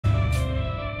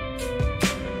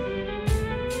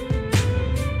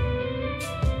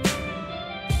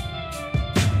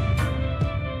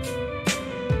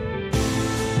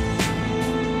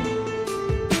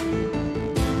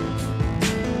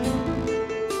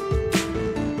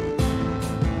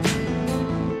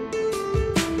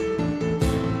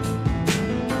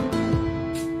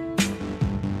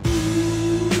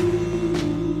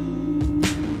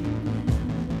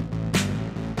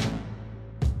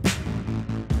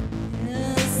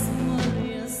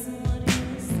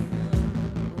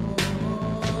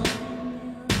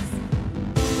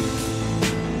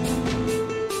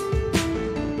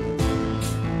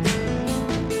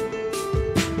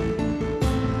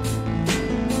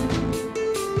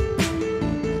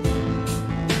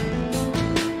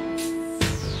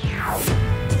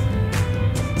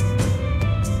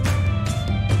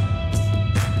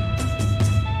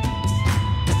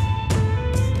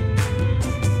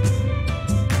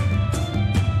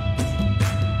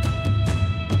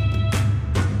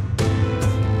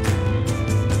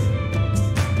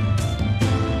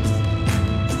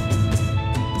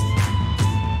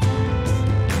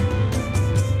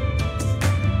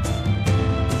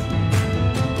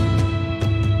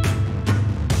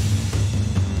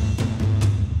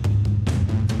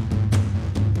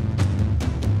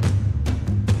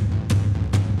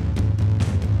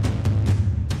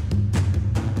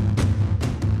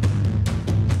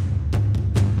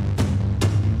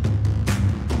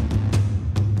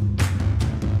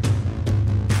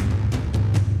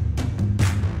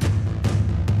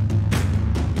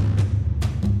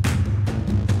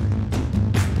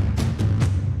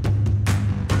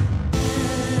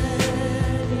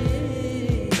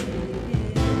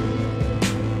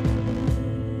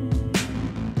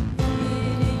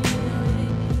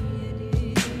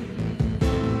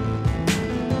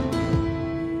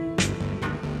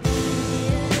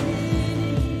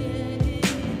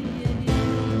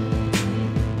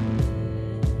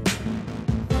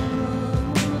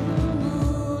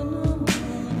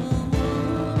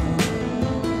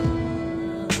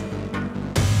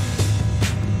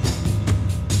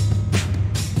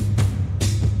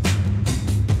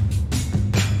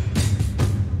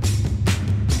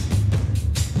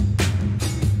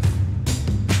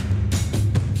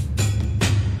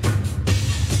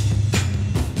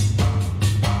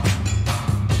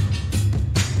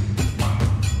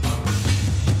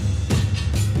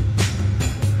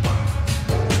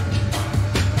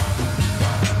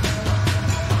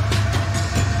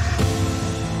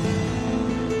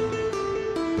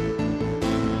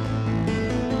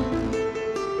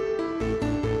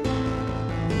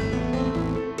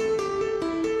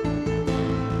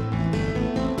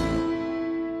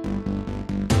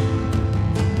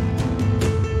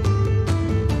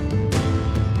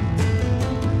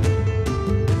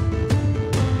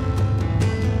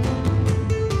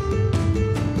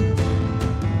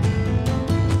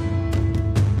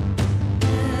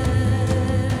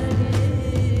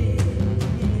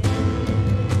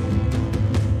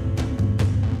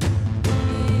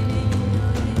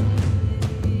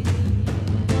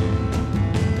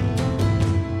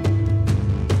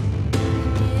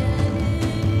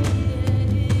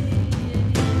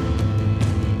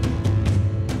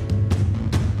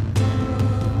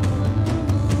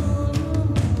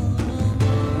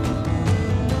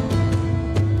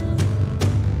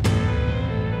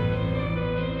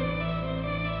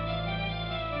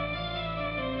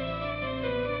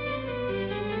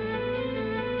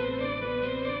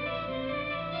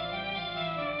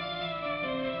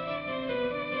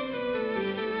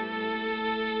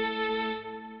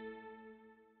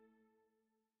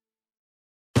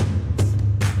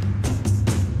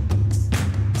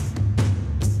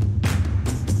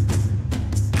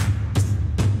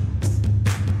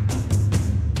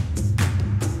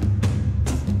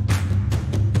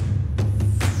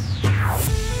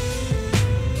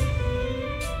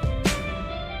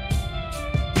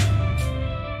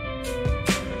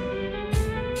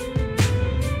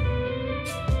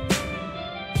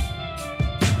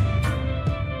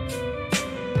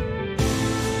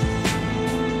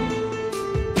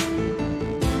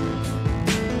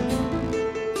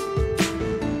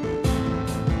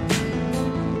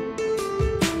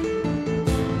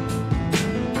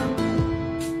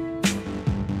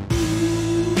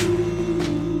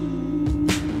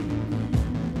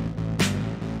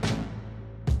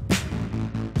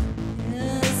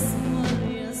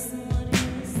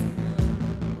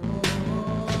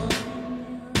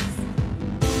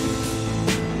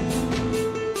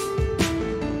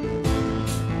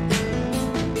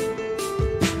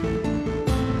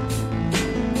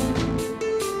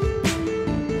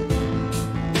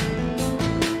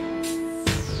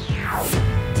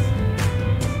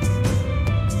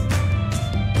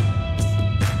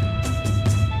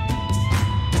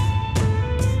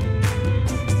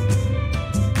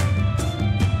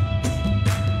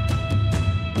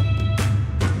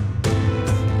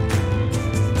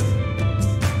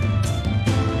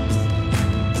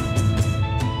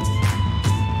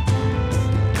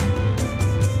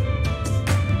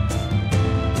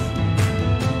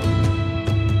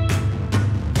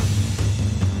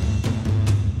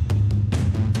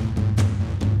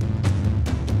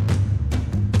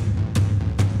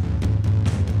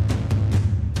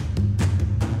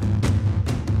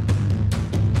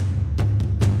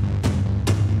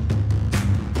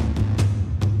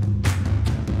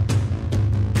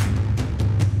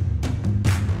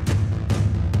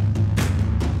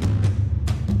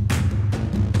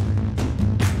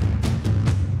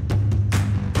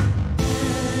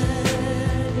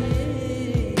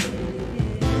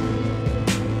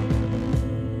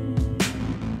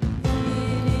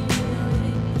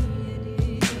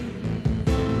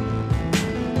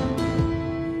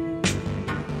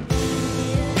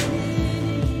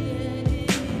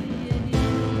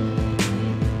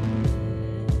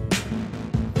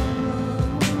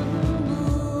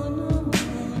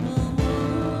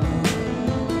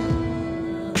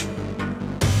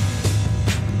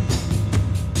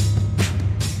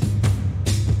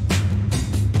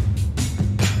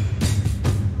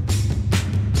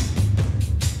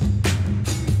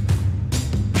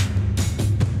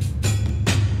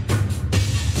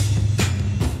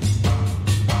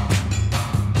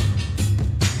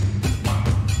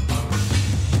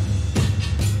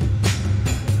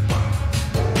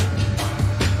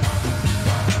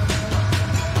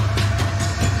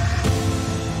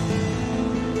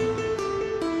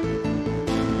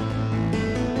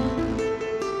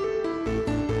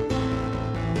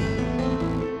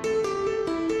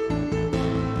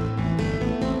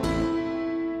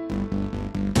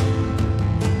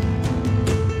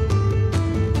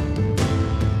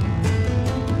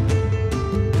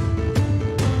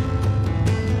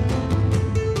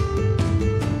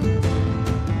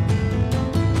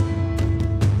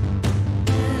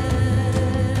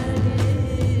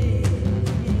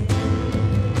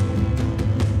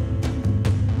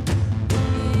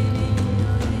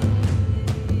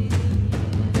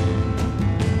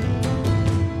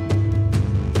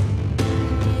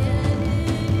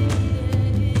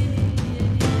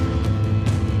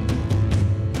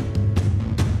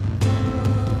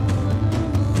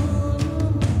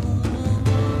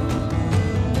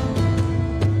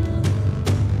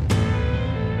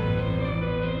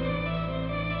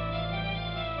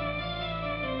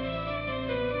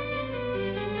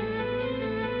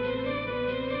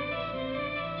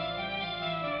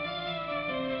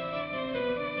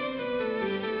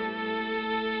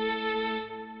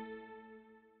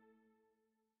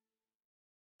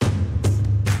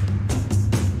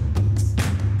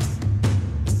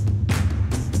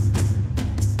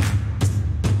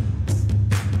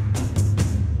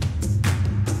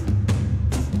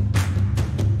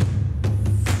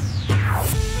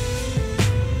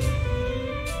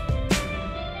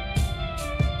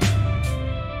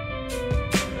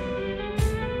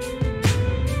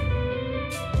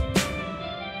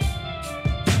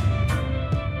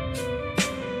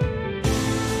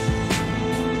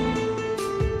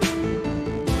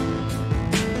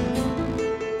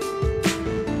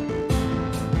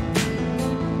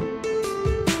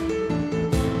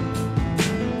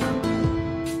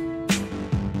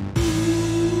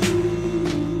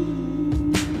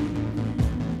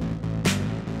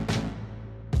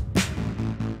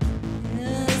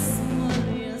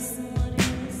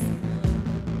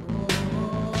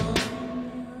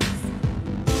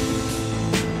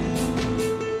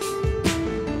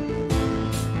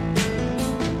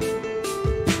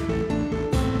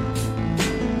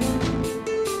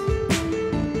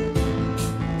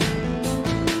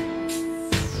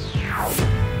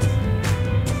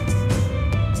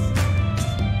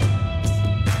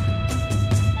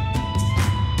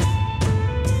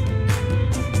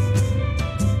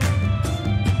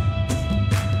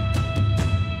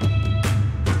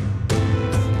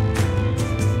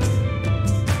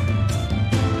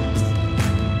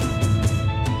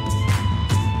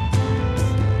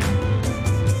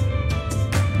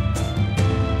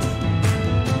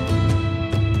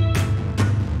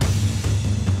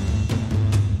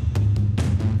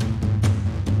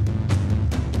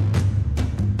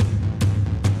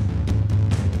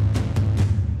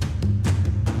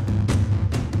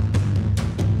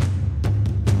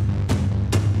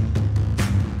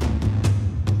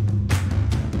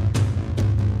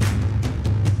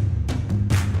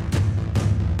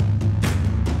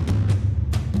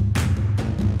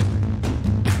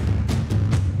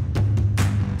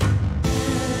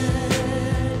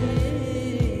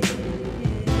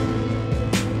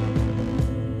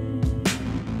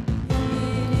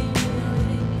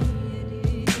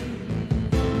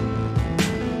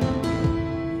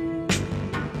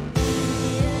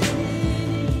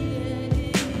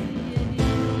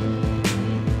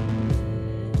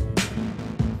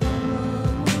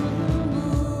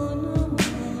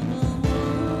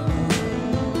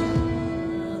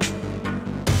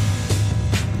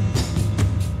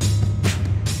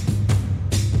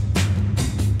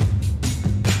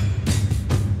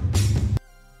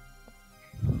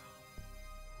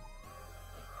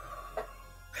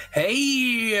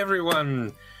Hey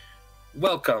everyone,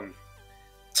 welcome.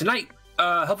 Tonight,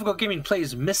 Helpful Goat Gaming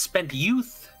plays Misspent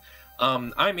Youth.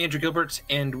 I'm Andrew Gilbert,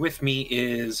 and with me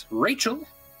is Rachel.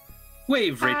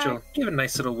 Wave, Hi. Rachel. Give a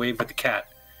nice little wave with the cat.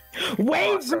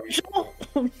 Wave, Awesome. Rachel!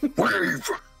 Wave!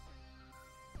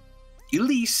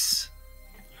 Elise.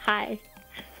 Hi.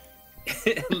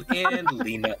 And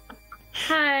Lena.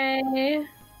 Hi.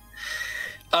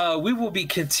 We will be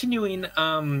continuing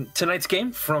tonight's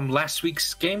game from last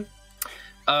week's game,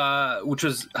 which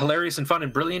was hilarious and fun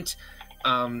and brilliant,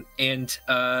 and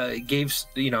gave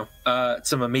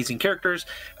some amazing characters.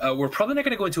 We're probably not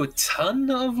going to go into a ton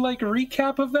of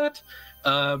recap of that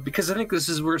because I think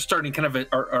we're starting kind of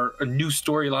a new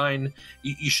storyline.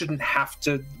 You shouldn't have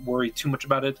to worry too much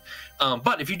about it,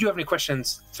 but if you do have any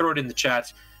questions, throw it in the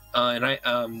chat, and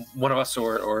one of us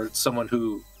or someone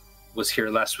who was here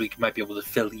last week might be able to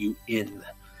fill you in.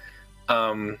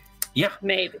 Yeah,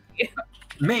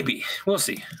 maybe we'll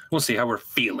see how we're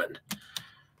feeling.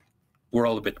 We're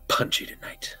all a bit punchy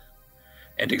tonight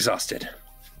and exhausted,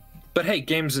 but hey,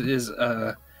 games is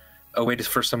a way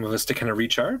for some of us to kind of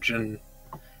recharge and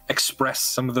express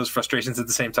some of those frustrations at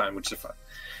the same time, which is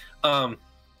fun.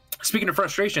 Speaking of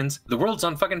frustrations, the world's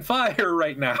on fucking fire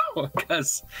right now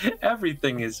because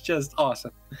everything is just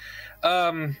awesome.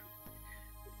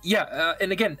 Yeah,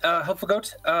 and again, Helpful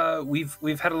Goat,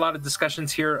 we've had a lot of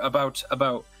discussions here about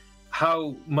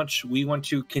how much we want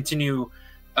to continue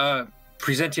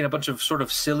presenting a bunch of sort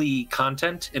of silly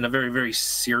content in a very, very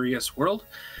serious world,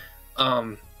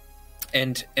 and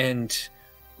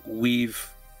we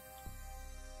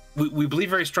believe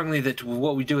very strongly that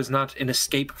what we do is not an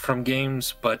escape from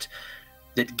games, but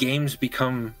that games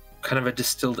become kind of a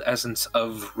distilled essence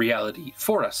of reality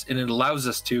for us, and it allows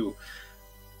us to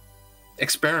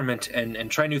experiment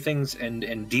and try new things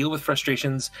and deal with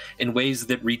frustrations in ways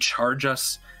that recharge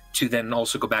us to then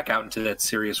also go back out into that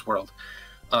serious world.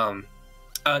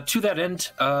 To that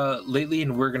end, lately,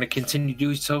 and we're going to continue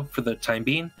doing so for the time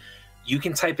being, you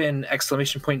can type in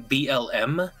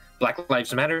 !BLM, Black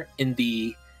Lives Matter, in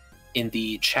the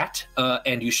chat,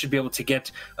 and you should be able to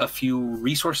get a few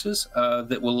resources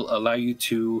that will allow you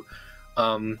to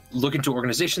look into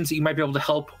organizations that you might be able to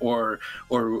help, or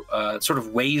sort of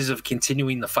ways of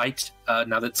continuing the fight.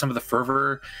 Now that some of the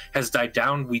fervor has died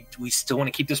down, we still want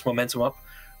to keep this momentum up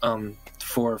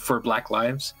for Black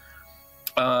Lives.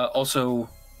 Also,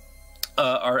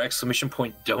 our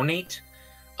 !donate,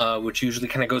 which usually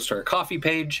kind of goes to our coffee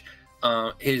page,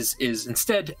 is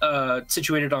instead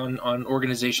situated on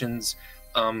organizations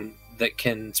that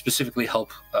can specifically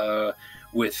help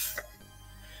with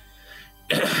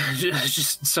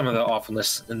just some of the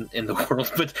awfulness in the world,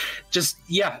 but just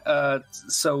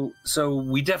so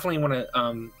we definitely want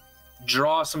to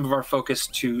draw some of our focus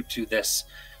to this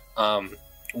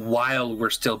while we're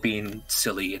still being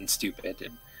silly and stupid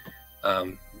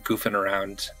and goofing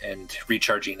around and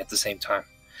recharging at the same time.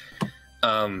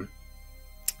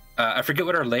 I forget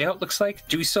what our layout looks like.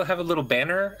 Do we still have a little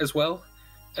banner as well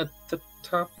at the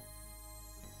top?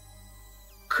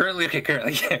 Currently, okay,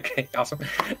 currently, yeah, okay, awesome.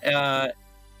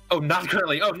 Oh, not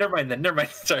currently. Oh, never mind then. Never mind.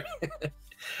 Sorry.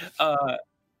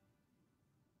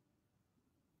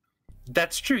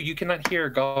 That's true. You cannot hear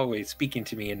Galway speaking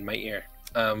to me in my ear.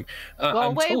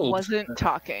 Galway wasn't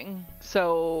talking,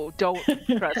 so don't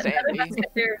trust Andy.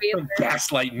 Don't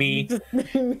gaslight me.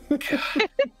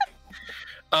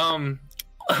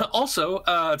 Also,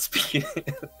 speaking,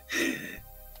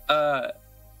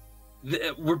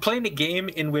 we're playing a game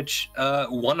in which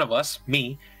one of us,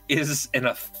 me, is an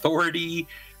authority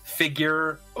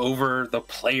figure over the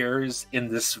players in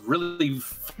this really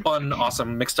fun,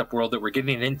 awesome, mixed-up world that we're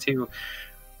getting into.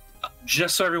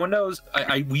 Just so everyone knows,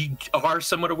 we are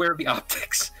somewhat aware of the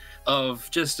optics of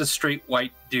just a straight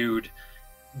white dude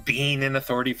being an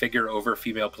authority figure over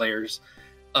female players.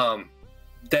 Yeah.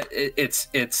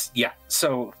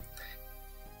 So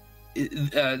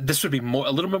this would be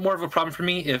a little bit more of a problem for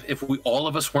me if we all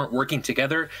of us weren't working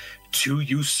together to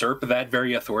usurp that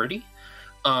very authority.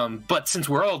 But since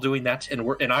we're all doing that,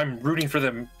 and I'm rooting for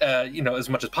them, as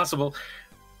much as possible,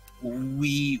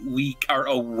 we are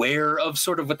aware of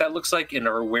sort of what that looks like and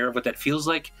are aware of what that feels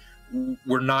like.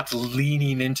 We're not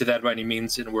leaning into that by any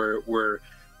means, and we're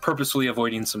purposefully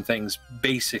avoiding some things,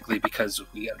 basically because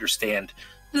we understand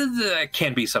that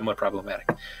can be somewhat problematic.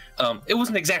 It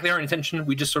wasn't exactly our intention.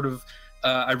 We just sort of,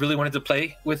 I really wanted to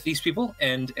play with these people,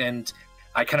 and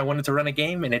I kind of wanted to run a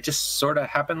game, and it just sort of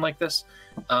happened like this.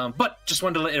 But just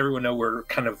wanted to let everyone know we're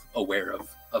kind of aware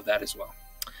of that as well.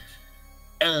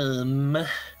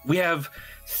 We have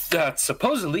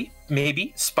supposedly,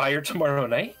 maybe, Spire tomorrow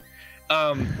night.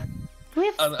 We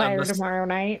have Spire tomorrow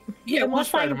night. Yeah, we'll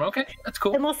Spire tomorrow. Okay, that's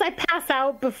cool. Unless I pass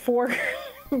out before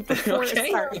it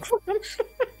starts.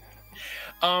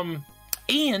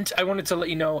 And I wanted to let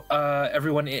you know,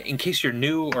 everyone, in case you're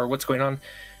new or what's going on,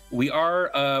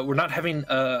 we're not having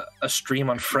a stream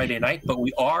on Friday night, but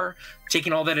we are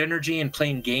taking all that energy and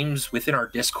playing games within our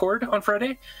Discord on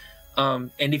Friday.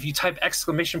 And if you type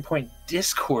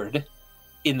 !Discord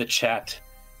in the chat,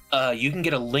 you can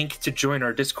get a link to join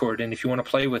our Discord. And if you want to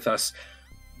play with us,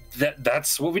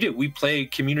 that's what we do. We play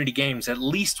community games at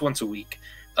least once a week.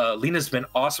 Lena's been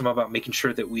awesome about making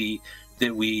sure that we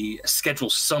schedule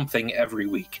something every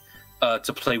week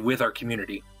to play with our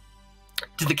community.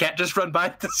 Did the cat just run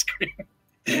by the screen?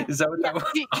 Is that what that was?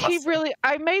 He really.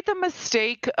 I made the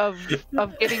mistake of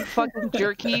getting fucking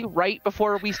jerky right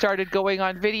before we started going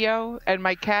on video, and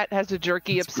my cat has a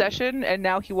jerky obsession, and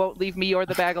now he won't leave me or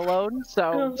the bag alone.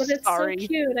 So but it's sorry. So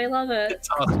cute. I love it. It's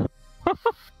awesome.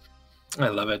 I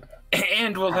love it.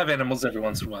 And we'll have animals every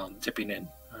once in a while dipping in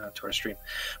to our stream.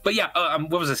 But yeah,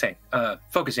 what was I saying?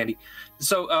 Focus, Andy.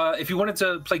 So if you wanted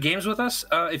to play games with us,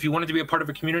 if you wanted to be a part of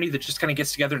a community that just kind of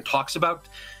gets together and talks about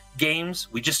games,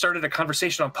 we just started a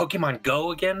conversation on Pokemon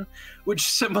Go again, which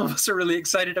some of us are really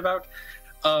excited about.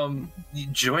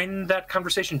 Join that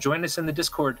conversation. Join us in the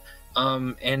Discord.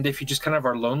 And if you just kind of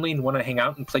are lonely and want to hang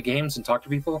out and play games and talk to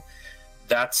people,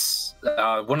 that's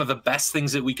one of the best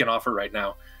things that we can offer right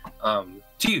now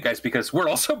to you guys, because we're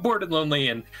also bored and lonely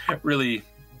and really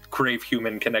crave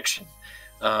human connection.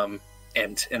 And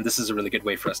this is a really good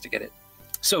way for us to get it.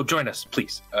 So join us,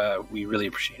 please. We really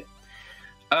appreciate it.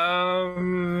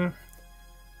 I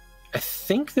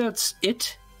think that's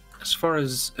it as far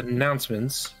as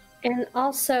announcements. And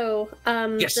also,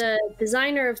 yes. The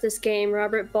designer of this game,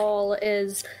 Robert Bohl,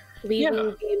 is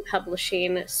leaving game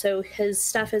publishing, so his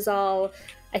stuff is all,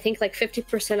 I think, like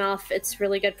 50% off. It's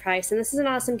really good price, and this is an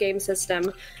awesome game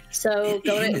system. So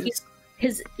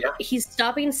he's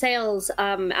stopping sales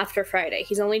after Friday.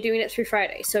 He's only doing it through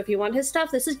Friday. So if you want his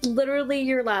stuff, this is literally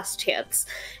your last chance,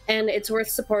 and it's worth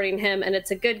supporting him. And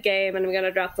it's a good game. And I'm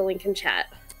gonna drop the link in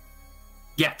chat.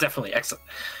 Yeah, definitely, excellent.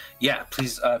 Yeah,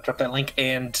 please drop that link.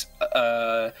 And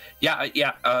the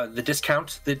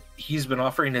discount that he's been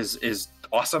offering is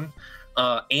awesome.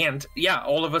 And yeah,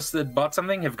 all of us that bought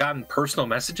something have gotten personal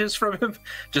messages from him,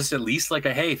 just at least like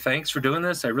a, hey, thanks for doing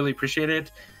this, I really appreciate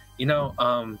it.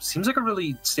 Seems like a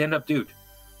really stand-up dude.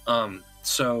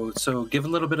 So give a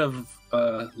little bit of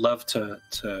love to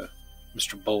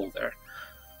Mr. Bohl there.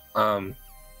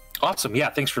 Awesome.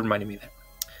 Yeah, thanks for reminding me there.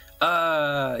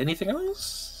 Anything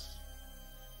else?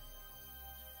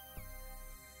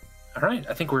 All right,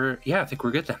 I think we're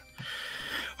good then.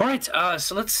 All right,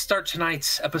 so let's start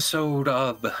tonight's episode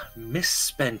of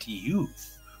Misspent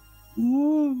Youth.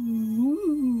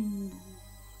 Ooh.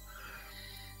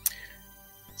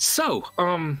 So,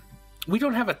 we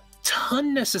don't have a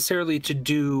ton necessarily to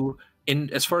do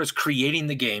as far as creating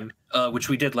the game, which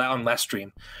we did on last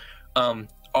stream.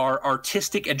 Our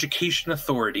artistic education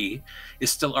authority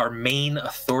is still our main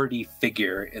authority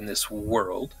figure in this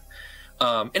world.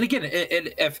 And again,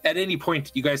 if at any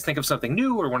point you guys think of something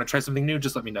new or want to try something new,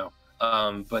 just let me know.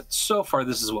 But so far,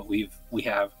 this is what we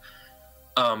have.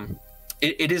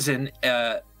 It is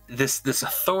this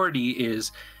authority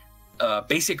is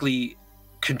basically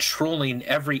controlling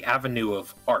every avenue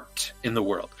of art in the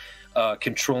world,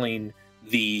 controlling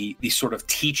the sort of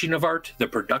teaching of art, the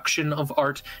production of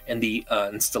art, and the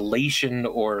installation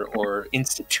or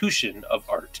institution of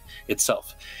art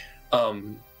itself.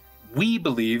 We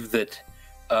believe that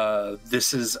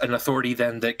this is an authority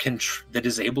then that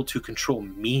is able to control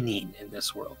meaning in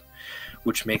this world,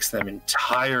 which makes them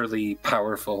entirely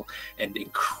powerful and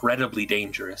incredibly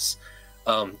dangerous.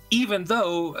 Even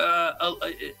though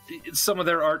some of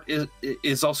their art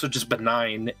is also just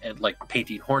benign, and like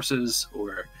painting horses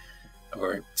or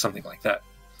something like that.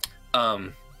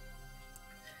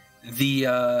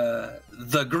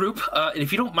 The group, and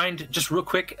if you don't mind, just real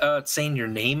quick, saying your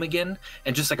name again,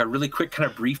 and just like a really quick kind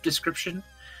of brief description.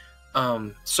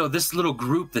 So this little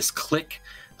group, this clique,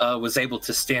 was able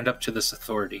to stand up to this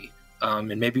authority.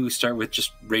 And maybe we start with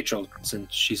just Rachel,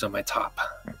 since she's on my top.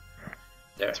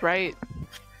 There. That's right.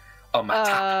 On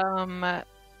my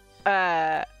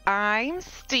top. I'm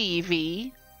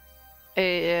Stevie,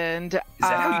 and Is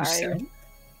that how you sound?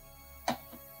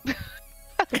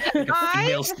 Like a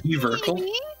female Steve Urkel.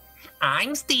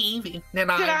 I'm Stevie. And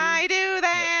Did I do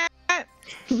that?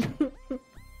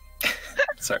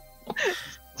 Sorry.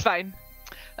 It's fine.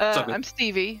 I'm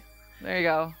Stevie. There you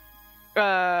go.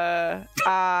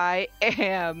 I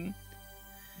am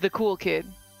the cool kid.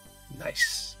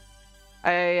 Nice.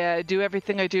 I do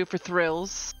everything I do for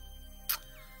thrills.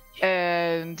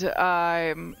 And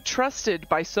I'm trusted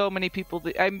by so many people.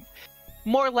 I'm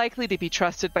more likely to be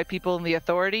trusted by people in the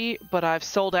authority, but I've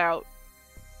sold out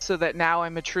so that now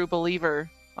I'm a true believer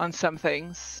on some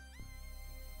things.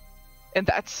 And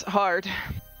that's hard.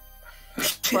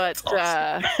 But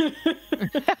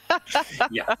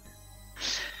yeah.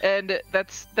 And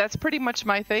that's pretty much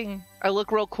my thing. I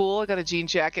look real cool. I got a jean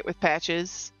jacket with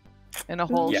patches and a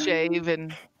whole shave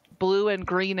and blue and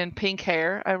green and pink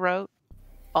hair. I wrote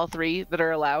all three that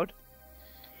are allowed.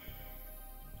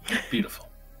 Beautiful.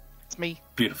 It's me.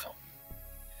 Beautiful.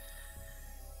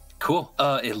 Cool.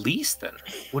 Elise, then,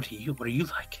 what are you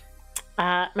like?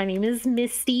 My name is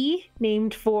Misty,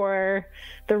 named for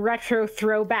the retro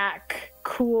throwback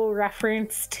cool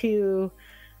reference to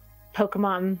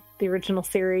Pokemon, the original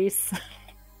series.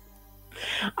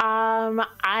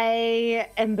 I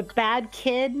am the bad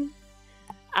kid.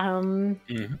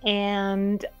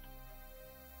 And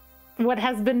what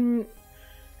has been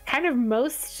kind of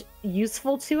most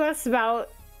useful to us about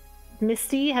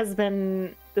Misty has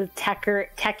been the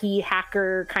techie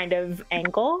hacker kind of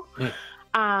angle.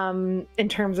 In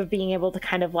terms of being able to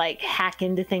kind of like hack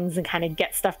into things and kind of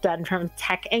get stuff done from a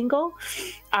tech angle.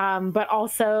 But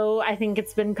also I think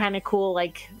it's been kind of cool,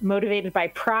 like motivated by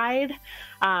pride,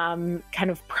 kind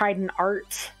of pride in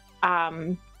art.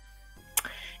 And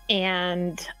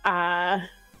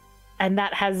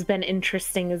that has been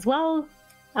interesting as well.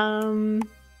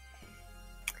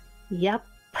 Yep.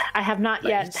 I have not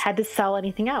yet had to sell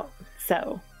anything out,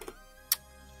 so.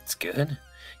 It's good.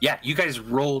 Yeah, you guys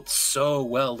rolled so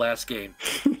well last game.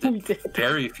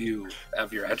 Very few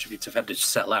of your attributes have had to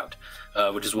sell out,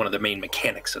 which is one of the main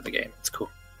mechanics of the game. It's cool.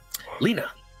 Lena.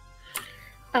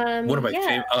 One of my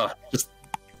favorite.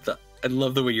 I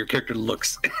love the way your character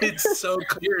looks. It's so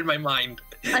clear in my mind.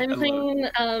 I'm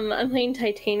playing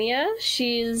Titania.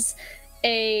 She's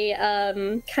a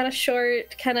kind of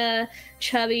short, kind of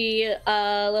chubby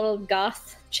little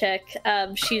goth chick.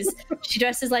 She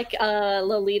dresses like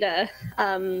Lolita,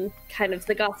 kind of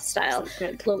the goth style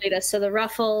Lolita. So the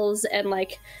ruffles and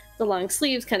like the long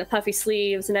sleeves, kind of puffy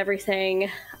sleeves and everything,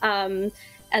 and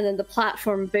then the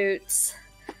platform boots.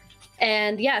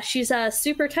 And yeah, she's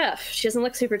super tough. She doesn't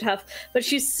look super tough, but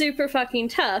she's super fucking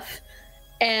tough.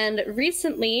 And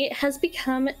recently has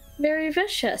become very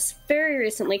vicious. Very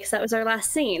recently, because that was our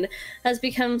last scene, has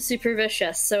become super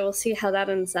vicious. So we'll see how that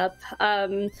ends up.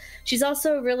 She's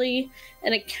also really,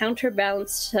 in a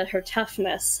counterbalance to her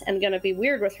toughness, and gonna be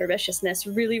weird with her viciousness,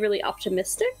 really, really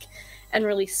optimistic and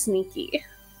really sneaky.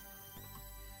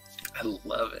 I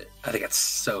love it. I think that's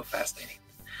so fascinating.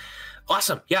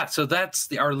 Awesome. Yeah, so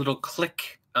that's our little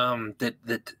clique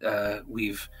that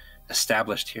we've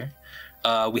established here.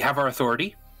 We have our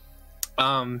authority.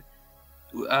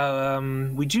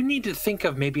 We do need to think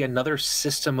of maybe another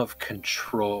system of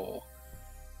control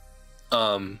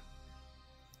that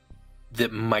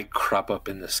might crop up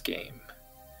in this game.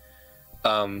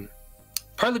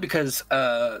 Partly because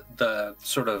the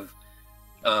sort of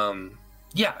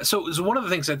so one of the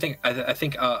things I think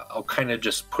I'll kind of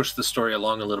just push the story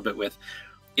along a little bit with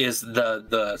is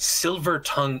the silver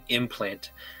tongue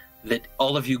implant that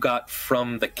all of you got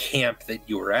from the camp that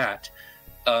you were at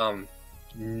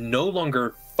no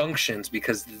longer functions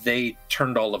because they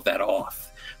turned all of that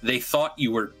off. They thought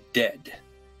you were dead,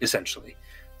 essentially.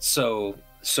 So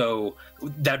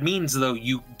that means, though,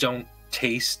 you don't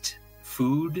taste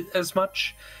food as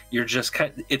much. You're just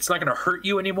it's not going to hurt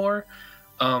you anymore,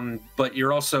 but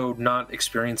you're also not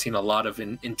experiencing a lot of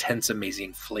intense,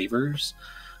 amazing flavors.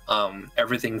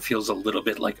 Everything feels a little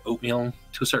bit like oatmeal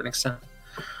to a certain extent.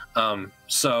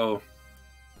 So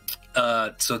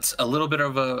it's a little bit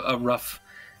of a rough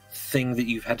thing that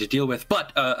you've had to deal with.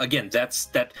 But again,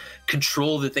 that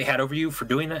control that they had over you for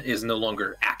doing that is no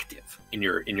longer active in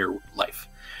your life.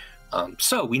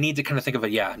 So we need to kind of think of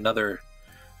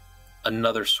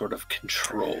another sort of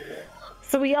control.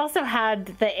 So we also had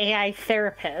the AI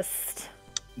therapist.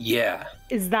 Yeah.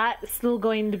 Is that still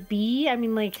going to be? I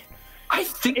mean, like, I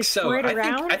think so. Freud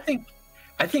around?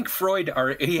 I think Freud,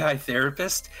 our AI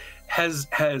therapist, has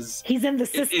he's in the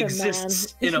system,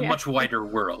 exists man. in a much wider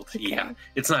world. Okay. Yeah,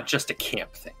 it's not just a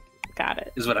camp thing. Got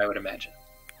it. Is what I would imagine.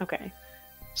 Okay.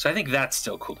 So I think that's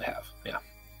still cool to have. Yeah.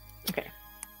 Okay.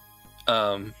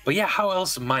 But yeah, how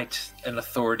else might an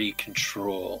authority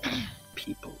control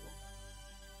people?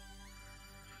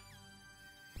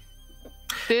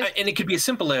 And it could be as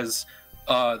simple as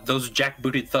those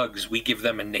jackbooted thugs. We give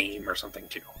them a name or something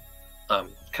too. Kind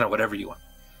of whatever you want.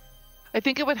 I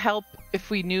think it would help if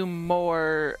we knew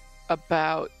more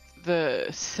about the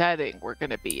setting we're going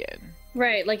to be in.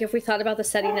 Right, like if we thought about the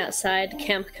setting outside,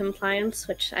 camp compliance,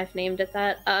 which I've named it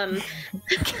that.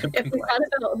 If we thought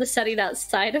about the setting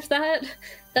outside of that,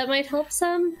 that might help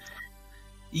some.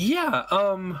 Yeah.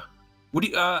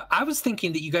 I was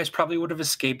thinking that you guys probably would have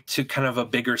escaped to kind of a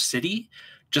bigger city,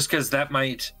 just because that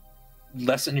might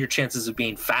lessen your chances of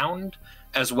being found,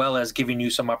 as well as giving you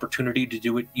some opportunity to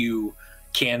do what you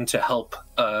can to help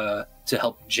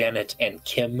Janet and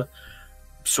Kim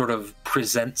sort of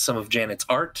present some of Janet's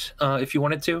art, if you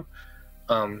wanted to.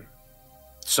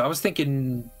 So I was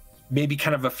thinking maybe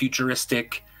kind of a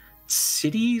futuristic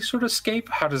city sort of scape.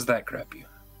 How does that grab you?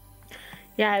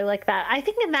 Yeah, I like that. I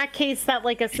think in that case, that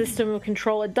like a system of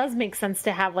control, it does make sense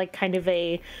to have like kind of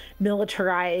a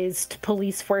militarized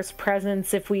police force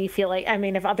presence if we feel like, I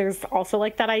mean, if others also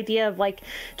like that idea of like,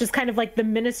 just kind of like the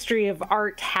Ministry of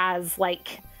Art has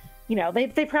like, you know, they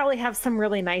probably have some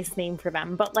really nice name for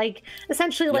them, but like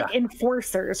essentially like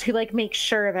enforcers who like make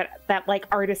sure that like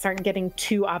artists aren't getting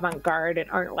too avant-garde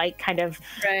and aren't like kind of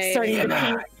starting to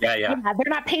paint. Yeah, they're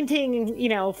not painting, you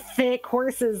know, thick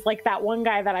horses like that one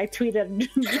guy that I tweeted. Did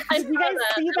you guys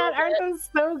see that? Aren't those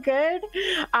so good?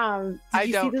 I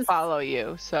don't follow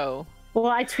you, so. Well,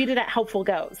 I tweeted at Helpful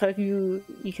Go, so if you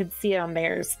could see it on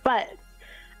theirs, but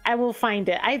I will find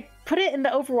it. I put it in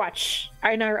our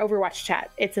Overwatch chat.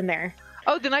 It's in there.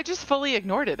 Oh, then I just fully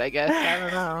ignored it, I guess. I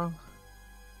don't know.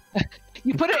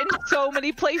 You put it in so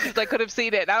many places I could have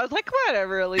seen it. And I was like,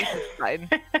 whatever, at least it's fine.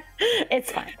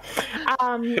 It's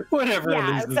fine. Whatever.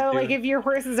 Yeah, so like if your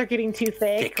horses are getting too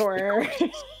thick or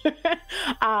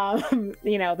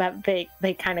you know, that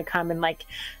they kind of come and like,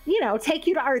 you know, take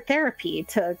you to art therapy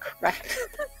to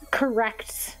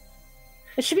correct.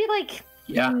 It should be like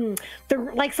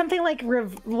like something like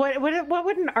what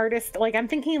would an artist, like I'm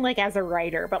thinking like as a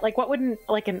writer, but like what wouldn't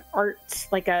like an art,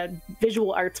 like a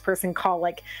visual arts person call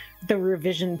like the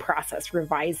revision process,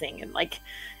 revising and like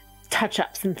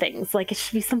touch-ups and things. Like it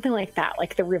should be something like that,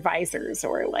 like the revisers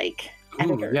or like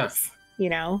editors, you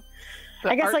know.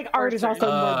 I guess like art is also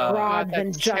more broad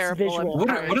than just visual.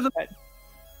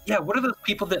 What are those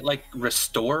people that like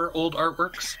restore old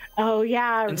artworks? Oh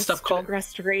yeah, and stuff called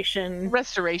restoration.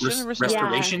 Restoration.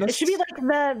 It should be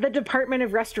like the Department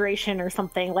of Restoration or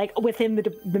something, like within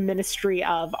the Ministry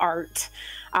of Art,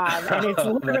 and it's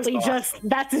literally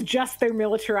that's just their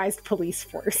militarized police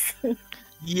force.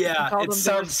 Yeah, it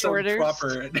sounds so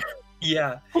proper.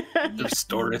 Yeah, the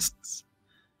restorists.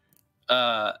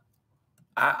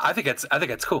 I think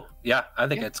it's cool. Yeah, I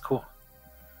think it's cool.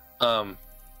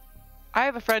 I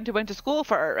have a friend who went to school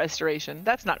for art restoration.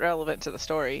 That's not relevant to the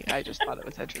story. I just thought it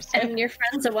was interesting. And your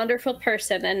friend's a wonderful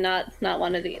person and not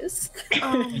one of these.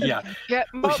 Okay,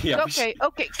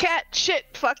 cat, shit,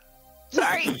 fuck.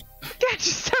 Sorry. Cat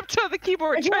just stepped on the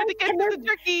keyboard trying to get to the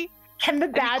turkey. Can the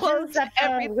badges that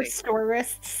the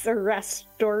restorists or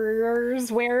restorers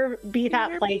wear be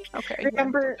that like,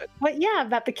 remember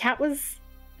that the cat was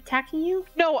attacking you?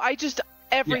 No,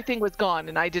 everything was gone,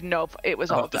 and I didn't know if it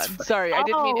was all done. Sorry, I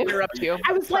didn't mean to interrupt you.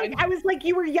 I was like,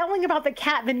 you were yelling about the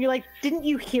cat. Then you're like, didn't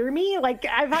you hear me? Like,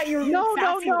 I thought you were no.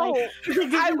 Like,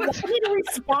 did you want me to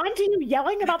respond to you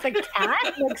yelling about the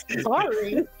cat? Like,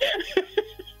 sorry.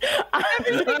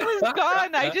 Everything was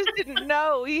gone. I just didn't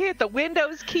know. He hit the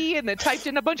Windows key and then typed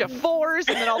in a bunch of 4s,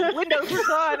 and then all the windows were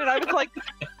gone. And I was like,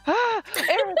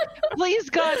 Eric, please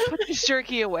God, put this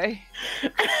jerky away.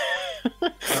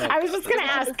 I was just gonna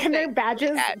ask, can their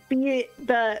badges be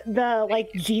the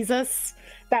like Jesus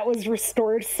that was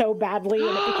restored so badly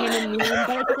and it became a meme,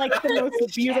 but it's like the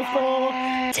most beautiful,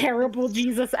 terrible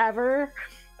Jesus ever?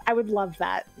 I would love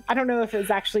that. I don't know if it was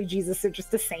actually Jesus or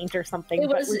just a saint or something,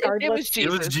 but regardless, it was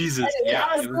Jesus. It was Jesus.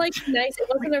 Yeah, it was like nice. It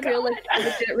wasn't a real like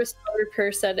legit restored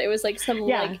person. It was like some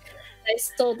like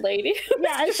nice old lady.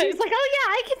 Yeah, and she's like, "Oh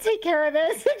yeah, I can take care of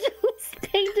this." Just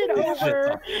paint it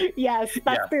over. Yes,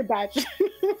 that's their badge.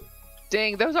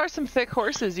 Dang, those are some thick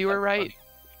horses. You were right.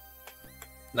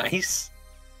 Nice.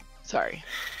 Sorry.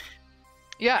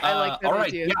 Yeah, I like that all right,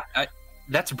 idea. yeah,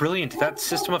 that's brilliant. That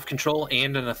system of control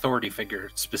and an authority figure,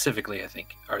 specifically, I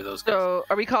think, are those guys. So,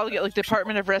 are we calling it like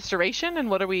Department of Restoration? And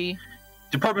what are we?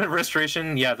 Department of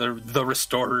Restoration, yeah, the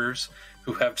restorers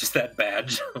who have just that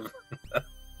badge.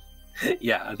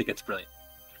 Yeah, I think it's brilliant.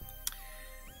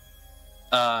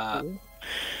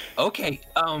 Okay.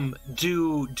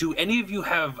 Do any of you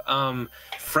have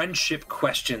friendship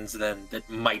questions then that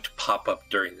might pop up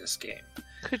during this game?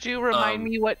 Could you remind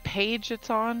me what page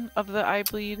it's on of the I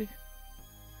Bleed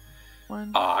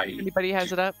one? Anybody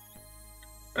has it up?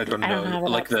 I don't know. I don't have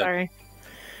it up, sorry.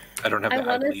 I don't have.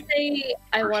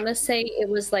 I want to say it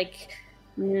was like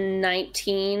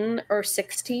 19 or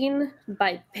 16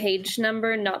 by page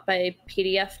number, not by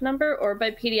PDF number, or by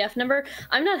PDF number.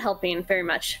 I'm not helping very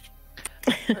much.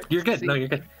 You're good. No, you're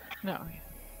good. No.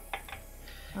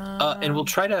 And we'll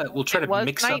try to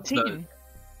mix 19. Up the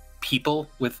people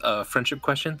with friendship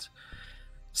questions.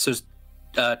 So,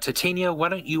 Titania, why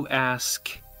don't you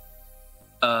ask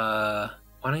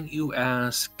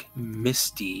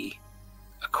Misty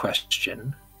a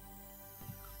question?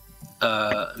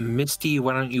 Misty,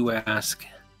 why don't you ask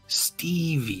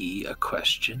Stevie a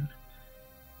question?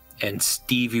 And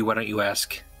Stevie, why don't you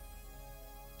ask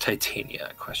Titania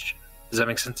a question? Does that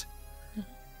make sense?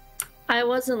 I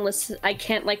wasn't listening. I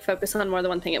can't like focus on more than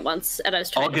one thing at once, and I was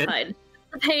trying to hide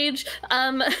the page.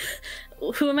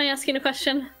 Who am I asking a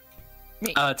question?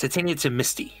 Me. Titania to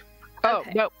Misty. Oh,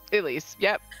 Okay. no, Elise.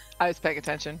 Yep, I was paying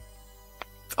attention.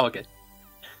 All good.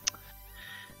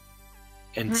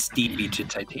 And Stevie to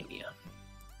Titania.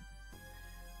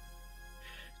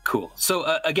 Cool.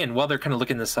 So again, while they're kind of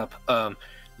looking this up,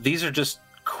 these are just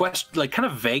kind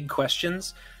of vague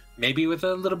questions, maybe with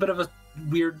a little bit of a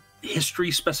weird history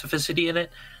specificity in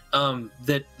it,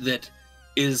 that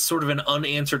is sort of an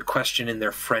unanswered question in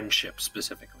their friendship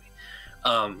specifically,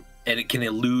 and it can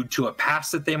allude to a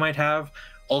past that they might have.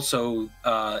 Also,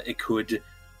 it could.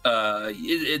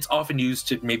 It's often used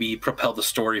to maybe propel the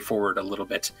story forward a little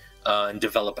bit and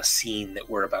develop a scene that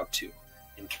we're about to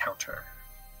encounter.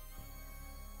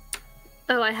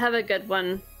 Oh, I have a good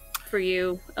one for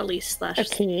you, Elise /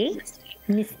 Okay.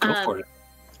 Misty. Go for it.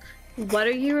 What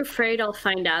are you afraid I'll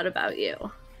find out about you?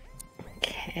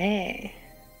 Okay.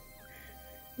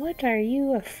 What are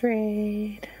you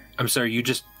afraid? I'm sorry, you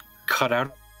just cut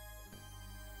out.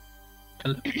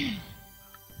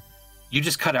 You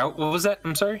just cut out. What was that?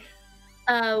 I'm sorry.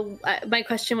 My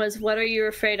question was, what are you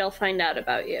afraid I'll find out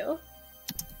about you?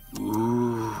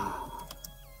 Ooh,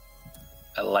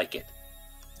 I like it.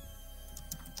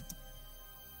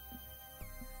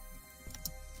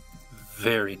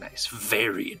 Very nice.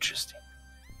 Very interesting.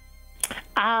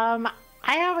 I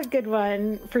have a good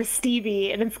one for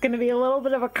Stevie, and it's going to be a little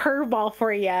bit of a curveball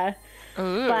for you.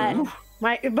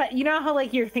 But you know how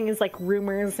like your thing is like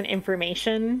rumors and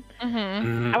information.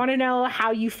 I want to know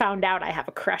how you found out I have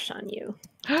a crush on you.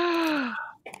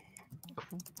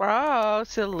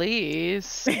 Gross,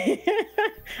 Elise.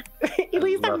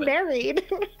 Elise, I'm married.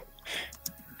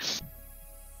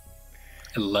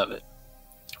 I love it.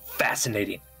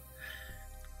 Fascinating.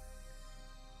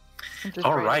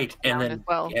 All right, and then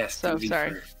yes, so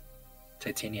sorry,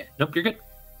 Titania. Nope, you're good.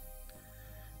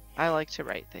 I like to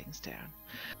write things down.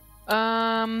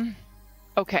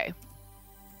 Okay.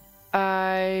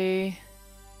 I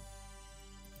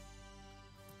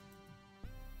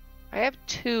have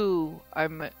two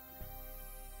I'm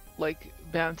like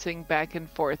bouncing back and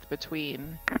forth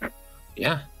between.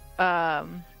 Yeah.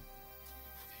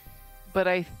 But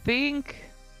I think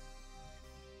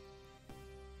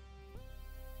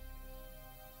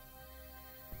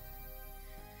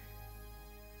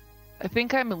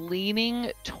I'm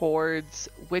leaning towards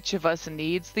which of us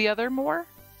needs the other more.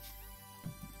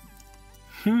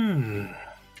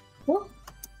 Well,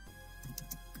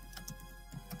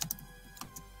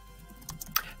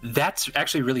 that's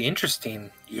actually really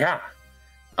interesting. Yeah.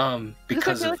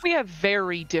 Because I feel like we have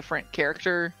very different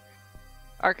character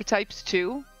archetypes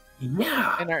too.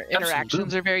 Yeah. And our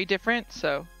interactions are very different,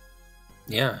 so.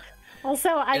 Yeah. Also,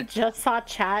 I just saw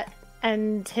chat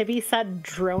and Tibby said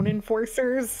drone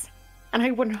enforcers, and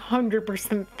I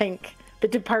 100% think the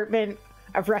Department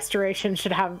of Restoration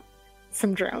should have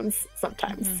some drones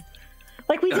sometimes.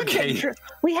 Like we did,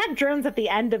 we had drones at the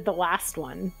end of the last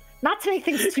one. Not to make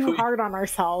things too hard on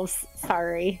ourselves.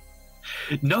 Sorry.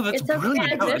 No, that's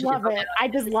brilliant. I just love it. I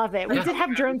just love it. We did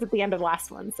have drones at the end of the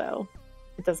last one, so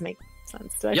it does make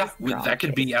sense. That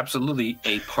could be absolutely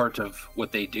a part of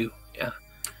what they do. Yeah,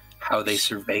 how they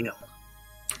surveil.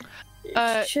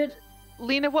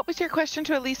 Lena, what was your question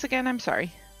to Elise again? I'm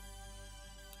sorry.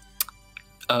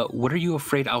 What are you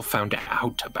afraid I'll find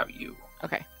out about you?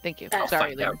 Okay, thank you. I'll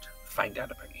sorry, find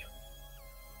out about you.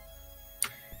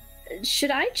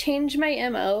 Should I change my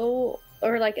MO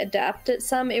or like adapt it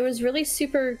some? It was really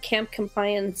super camp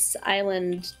compliance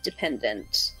island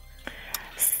dependent.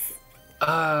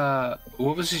 What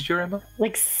was your MO?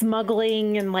 Like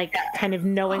smuggling and like kind of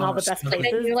knowing all the best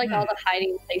places. I knew like all the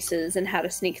hiding places and how to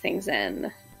sneak things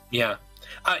in. Yeah.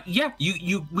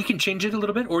 We can change it a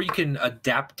little bit, or you can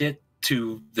adapt it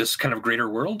to this kind of greater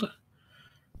world.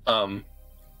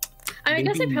 I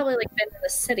guess I probably like been in the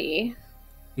city.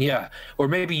 Yeah, or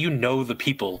maybe the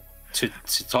people to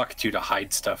talk to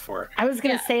hide stuff. Or I was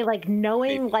gonna say like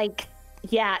knowing like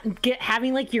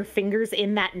having like your fingers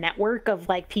in that network of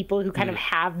like people who kind of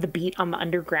have the beat on the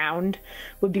underground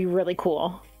would be really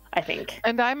cool, I think.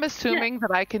 And I'm assuming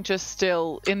that I can just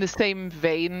still, in the same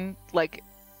vein, like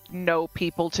know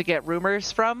people to get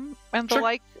rumors from and the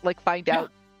like find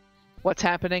out what's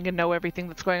happening and know everything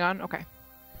that's going on. Okay.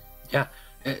 Yeah,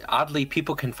 oddly,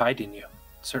 people confide in you.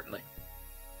 Certainly.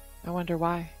 I wonder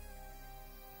why.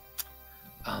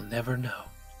 I'll never know.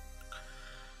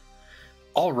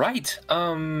 All right.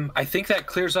 I think that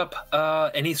clears up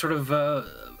any sort of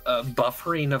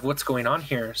buffering of what's going on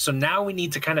here. So now we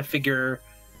need to kind of figure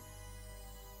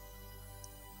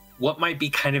what might be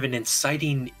kind of an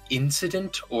inciting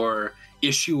incident or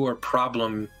issue or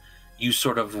problem you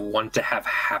sort of want to have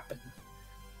happen.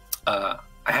 I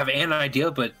have an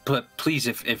idea, but please,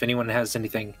 if anyone has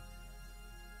anything,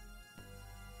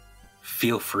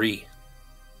 feel free.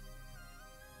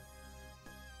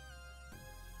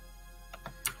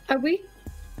 Are we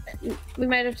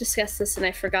might have discussed this and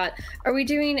I forgot. Are we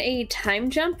doing a time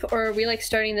jump, or are we like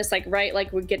starting this like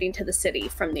we're getting to the city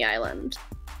from the island?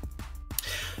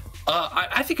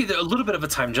 I think a little bit of a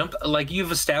time jump. Like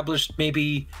you've established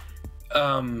maybe,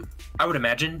 I would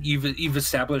imagine you've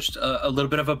established a little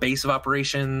bit of a base of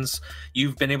operations.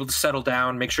 You've been able to settle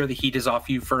down, make sure the heat is off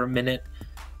you for a minute,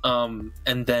 and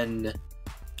then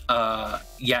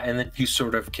you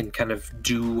sort of can kind of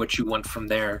do what you want from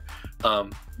there. So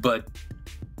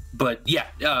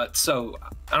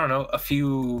I don't know, a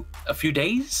few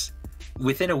days,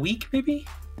 within a week maybe,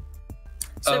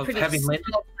 so of having landed.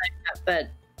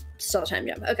 But still time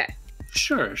jump. Okay.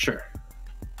 Sure.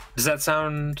 Does that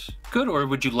sound good, or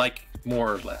would you like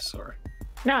more or less? Or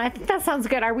no, I think that sounds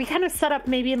good. Are we kind of set up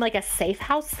maybe in like a safe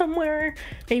house somewhere?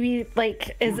 Maybe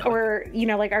like are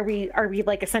we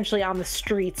like essentially on the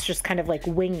streets, just kind of like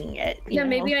winging it? You know?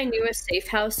 Maybe I knew a safe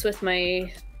house with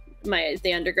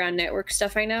the underground network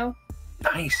stuff I know.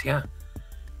 Nice, yeah.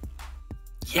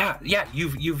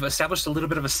 You've established a little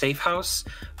bit of a safe house.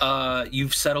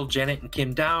 You've settled Janet and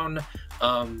Kim down.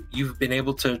 You've been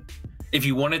able to, if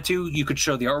you wanted to, you could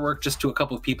show the artwork just to a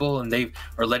couple of people, and they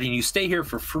are letting you stay here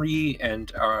for free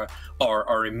and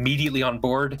are immediately on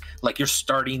board. Like you're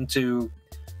starting to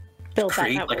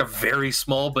create like a very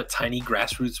small but tiny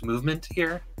grassroots movement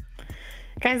here.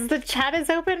 Guys, the chat is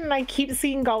open and I keep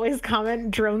seeing Galway's comment,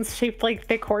 drones shaped like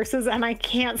thick horses, and I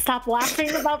can't stop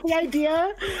laughing about the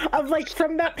idea of like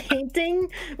from that painting,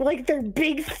 like their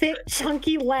big, thick,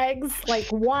 chunky legs, like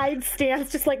wide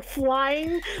stance, just like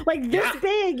flying like this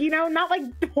big, not like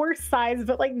horse size,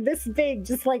 but like this big,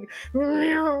 just like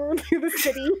through the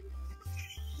city.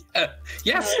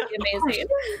 Yes. Amazing.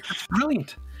 That's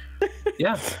brilliant.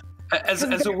 Yeah. As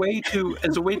a way to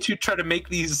try to make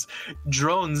these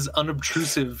drones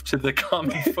unobtrusive to the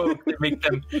common folk, to make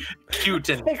them cute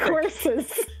and thick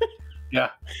horses.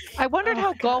 Yeah. I wondered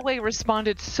how Galway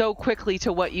responded so quickly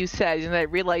to what you said, and I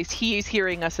realized he's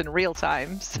hearing us in real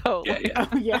time. So yeah.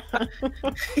 Oh, yeah.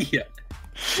 Yeah.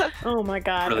 Oh my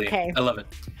God. Brilliant. Okay. I love it.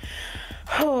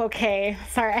 Oh, okay.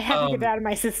 Sorry, I had to get it out of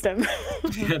my system.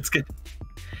 That's good.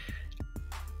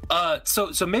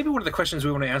 So maybe one of the questions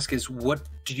we want to ask is, what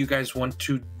do you guys want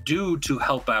to do to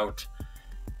help out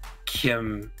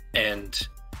Kim and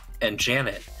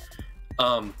Janet?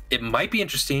 It might be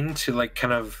interesting to like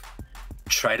kind of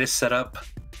try to set up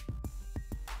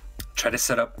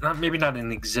maybe not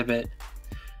an exhibit,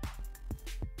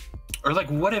 or like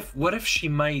what if she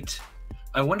might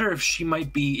I wonder if she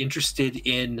might be interested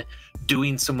in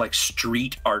doing some like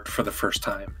street art for the first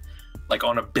time, like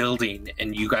on a building,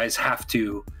 and you guys have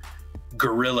to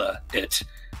guerrilla it.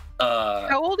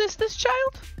 How old is this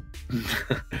child?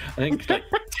 I think like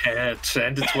 10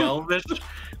 to 12-ish,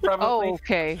 probably. Oh,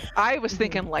 okay. I was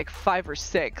thinking like 5 or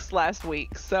 6 last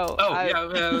week. So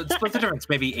Split the difference,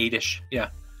 maybe 8-ish. Yeah.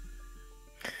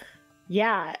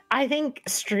 Yeah, I think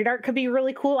street art could be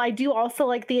really cool. I do also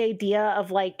like the idea of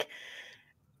like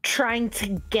trying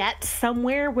to get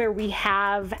somewhere where we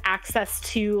have access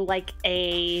to like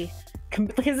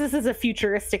because this is a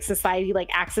futuristic society, like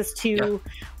access to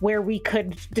where we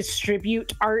could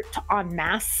distribute art en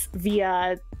masse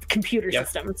via computer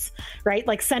systems, right?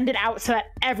 Like send it out so that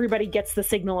everybody gets the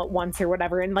signal at once or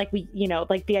whatever. And like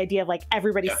like the idea of like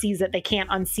everybody sees it, they can't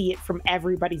unsee it from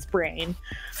everybody's brain.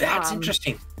 That's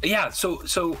interesting. Yeah. So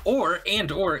or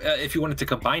if you wanted to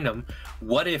combine them,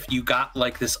 what if you got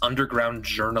like this underground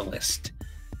journalist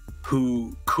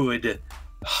who could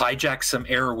hijack some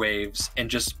airwaves and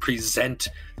just present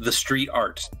the street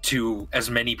art to as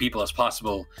many people as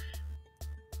possible,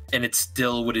 and it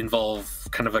still would involve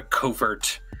kind of a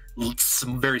covert,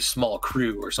 some very small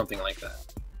crew or something like that.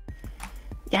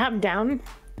 Yeah, I'm down.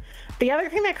 The other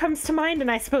thing that comes to mind, and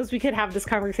I suppose we could have this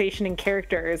conversation in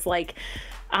character, is like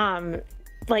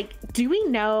do we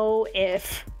know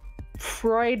if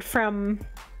Freud from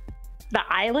the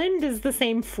island is the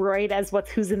same Freud as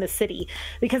who's in the city?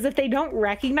 Because if they don't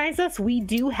recognize us, we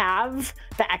do have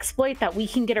the exploit that we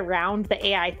can get around the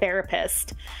AI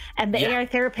therapist, and the AI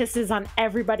therapist is on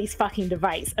everybody's fucking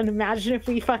device. And imagine if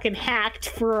we fucking hacked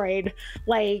Freud,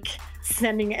 like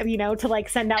sending to like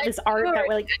send out this art that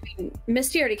like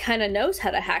Misty already kind of knows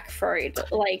how to hack Freud,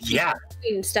 like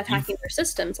stuff hacking their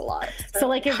systems a lot. So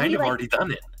like if kind we of already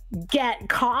done it. Get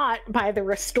caught by the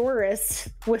restorers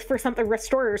for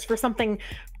something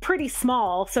pretty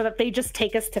small, so that they just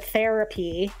take us to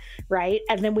therapy, right?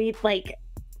 And then we like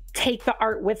take the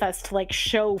art with us to like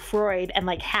show Freud and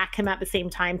like hack him at the same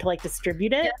time to like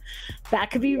distribute it.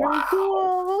 That could be really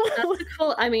cool. That's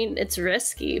cool. I mean, it's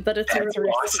risky, but it's risky.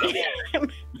 Awesome.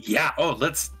 Yeah. Oh,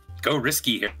 let's go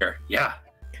risky here. Yeah.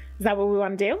 Is that what we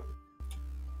want to do?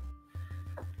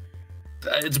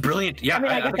 It's brilliant. Yeah, I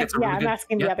mean, I think it's really I'm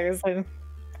asking the others.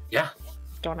 Yeah.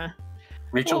 Don't know.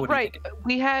 Rachel, well, right.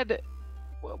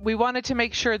 We wanted to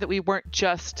make sure that we weren't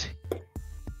just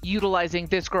utilizing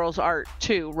this girl's art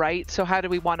too, right? So how do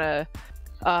we want to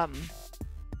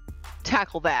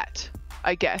tackle that?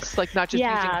 I guess like not just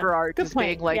using her art as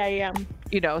being like,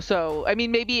 So I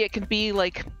mean, maybe it could be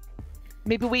like,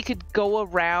 maybe we could go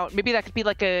around. Maybe that could be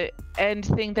like a end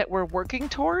thing that we're working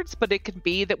towards, but it could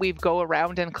be that we go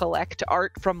around and collect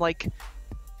art from like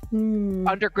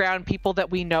underground people that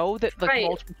we know, that like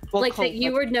multiple like that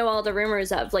you would know all the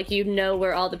rumors of, like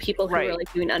where all the people who are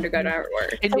like doing underground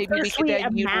artwork. And so maybe we could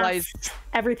then utilize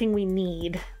everything we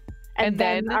need. And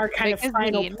then our kind of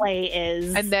final play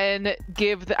is, and then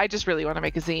I just really want to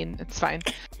make a zine. It's fine.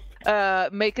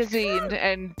 Make a zine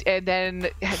and then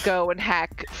go and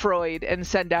hack Freud and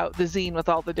send out the zine with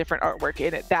all the different artwork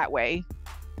in it that way.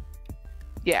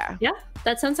 Yeah,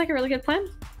 that sounds like a really good plan.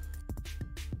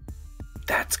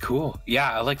 That's cool.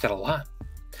 Yeah, I like that a lot.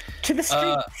 To the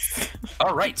streets.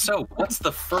 All right, so what's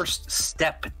the first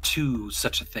step to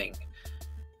such a thing?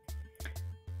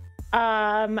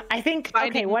 I think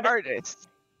finding artists.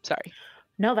 Sorry.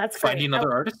 No, that's finding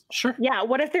other artists. Sure. Yeah.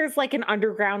 What if there's like an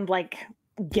underground like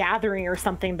gathering or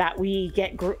something that we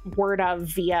get word of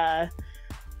via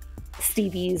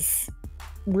Stevie's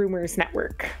rumors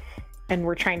network, and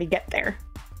we're trying to get there?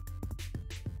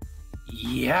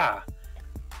 Yeah.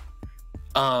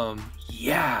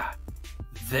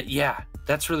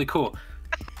 That's really cool.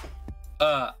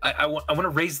 I want to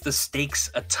raise the stakes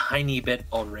a tiny bit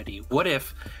already. What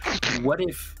if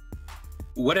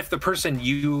the person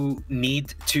you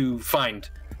need to find,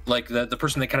 like the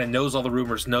person that kind of knows all the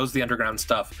rumors, knows the underground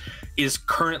stuff, is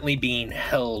currently being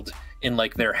held in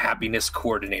like their happiness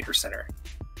coordinator center?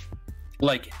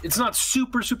 Like, it's not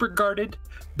super guarded,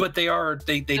 but they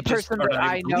the just person that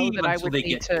I know that I would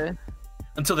need to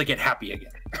until they get happy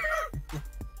again.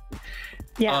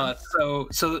 Yeah. So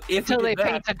if until they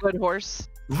paint a good horse.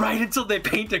 Right, until they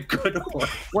paint a good horse.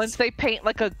 Once they paint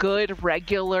like a good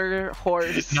regular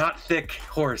horse. Not thick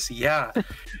horse, yeah.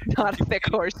 Not a thick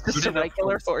horse, just a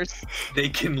regular horse. They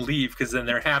can leave because then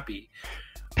they're happy.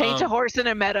 Paint a horse in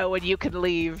a meadow and you can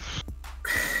leave.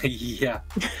 Yeah.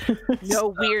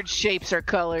 No weird shapes or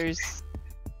colors.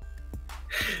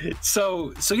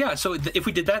 So if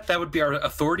we did that, that would be our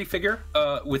authority figure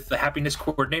with the happiness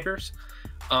coordinators.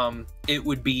 It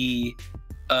would be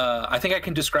I think I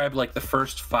can describe like the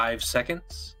first 5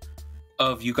 seconds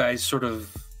of you guys sort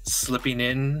of slipping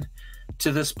in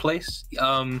to this place.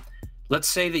 Let's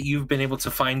say that you've been able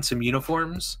to find some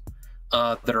uniforms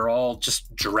that are all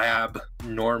just drab,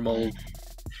 normal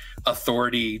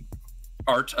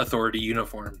art authority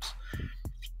uniforms.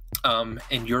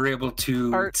 And you're able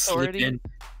to slip in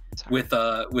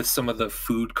with some of the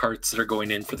food carts that are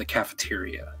going in for the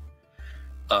cafeteria.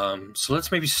 So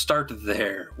let's maybe start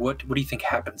there. What do you think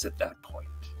happens at that point?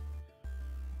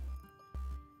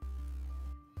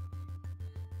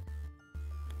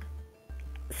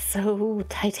 So,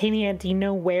 Titania, do you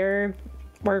know where,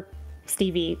 or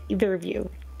Stevie, either of you,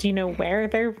 do you know where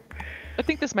they're... I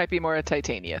think this might be more a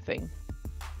Titania thing.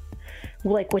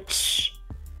 Like, which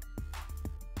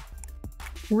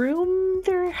room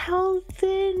they're housed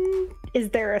in? Is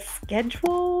there a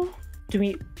schedule?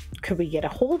 Could we get a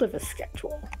hold of a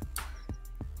schedule?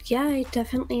 Yeah, I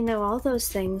definitely know all those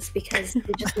things because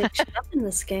they just make shit up in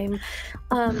this game.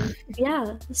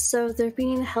 Yeah, so they're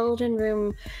being held in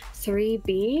room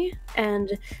 3B,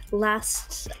 and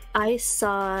last I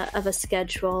saw of a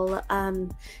schedule,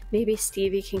 maybe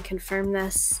Stevie can confirm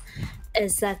this,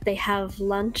 is that they have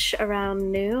lunch around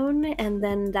noon, and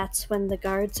then that's when the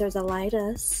guards are the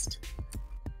lightest.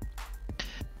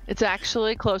 It's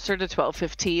actually closer to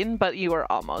 12:15, but you were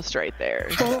almost right there.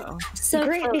 Well, So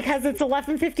great, close. because it's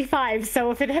 11:55, so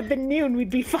if it had been noon, we'd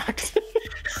be fucked.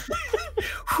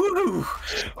 Whew.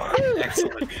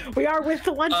 Excellent. We are with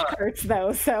the lunch carts,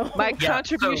 though, so... My Yeah,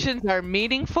 contributions are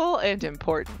meaningful and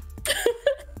important.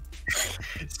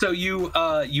 So you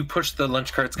push the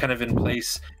lunch carts kind of in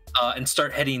place and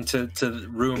start heading to the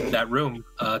room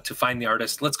to find the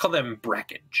artist. Let's call them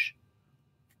Brackage.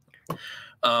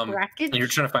 Brackage? And you're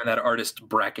trying to find that artist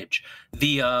Brackage.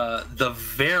 The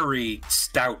very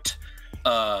stout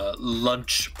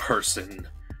lunch person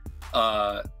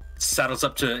saddles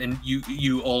up to and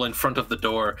you all in front of the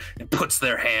door and puts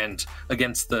their hand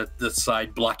against the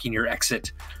side blocking your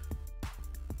exit.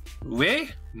 We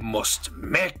must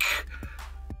make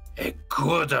a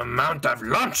good amount of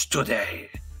lunch today.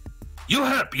 You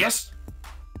help, yes?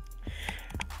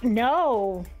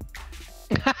 No.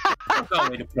 Oh,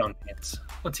 way to put on pants.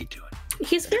 What's he doing?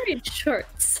 He's wearing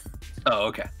shorts. Oh,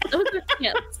 okay. Those are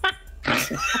pants.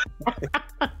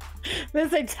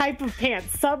 There's a type of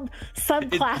pants,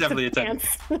 subclass definitely of a type.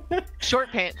 pants. Short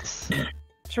pants.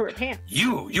 Short pants.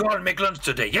 You all make lunch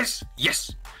today, yes?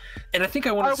 Yes. And I think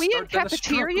I want to Are we in start down the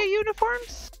cafeteria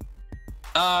uniforms?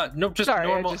 No, just Sorry,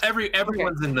 normal.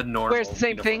 Everyone's in the normal. Wears the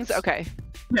same uniforms. things? Okay.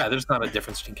 Yeah, there's not a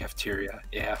difference between cafeteria.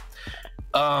 Yeah.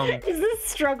 Is this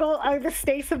struggle, are the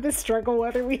stakes of this struggle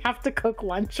whether we have to cook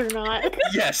lunch or not?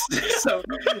 Yes. So,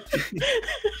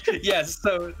 yes.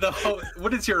 So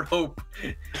what is your hope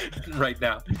right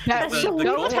now? That That's we a don't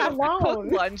little have to cook alone.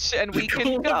 lunch and we The can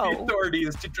goal of the go. authority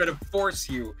is to try to force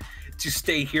you to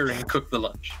stay here and cook the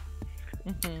lunch.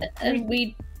 Mhm. And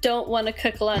we don't want to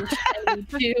cook lunch, and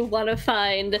we do want to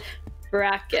find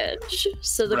Brackage.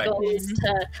 So the Right. goal is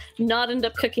to not end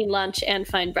up cooking lunch and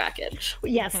find Brackage.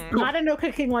 Yes, Mhm. not a no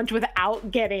cooking lunch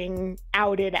without getting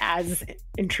outed as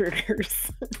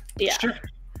intruders. Yeah. Sure.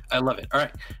 I love it. All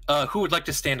right. Who would like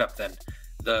to stand up then?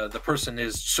 The person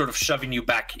is sort of shoving you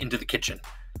back into the kitchen.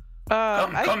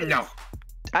 Come now.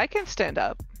 I can stand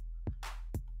up.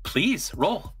 Please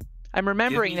roll. I'm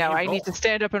remembering Give me now. a I need roll. to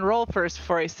stand up and roll first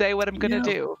before I say what I'm gonna Yeah.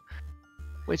 do,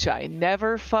 which I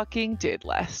never fucking did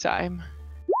last time.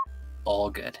 All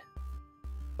good.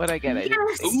 What I get? I did.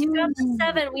 Yes, you got the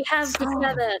 7. We have the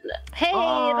 7. Hey, that's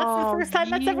the Oh, first time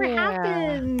that's ever yeah.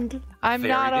 happened. I'm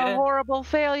Very not a good. horrible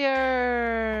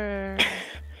failure.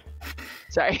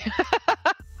 Sorry.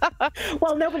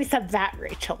 Well, nobody said that,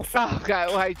 Rachel. so- Oh god,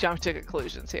 well, I jumped to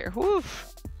conclusions here.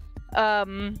 Woof.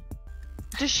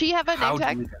 Does she have a How name do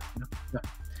tag? we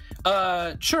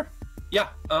go? Sure. Yeah.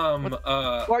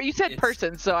 Or you said it's-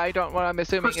 person, so I don't. Well, I'm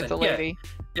assuming it's a Person, yeah. lady.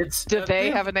 It's Do they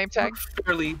have a name tag?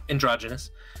 Fairly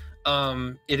androgynous.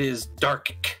 It is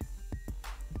Darkic.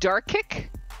 Darkic?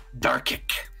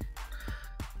 Darkic.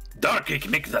 Darkic,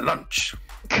 make the lunch.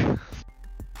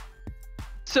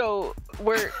 So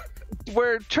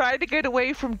we're trying to get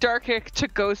away from Darkic to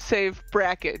go save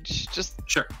Brackage. Just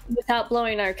Sure. Without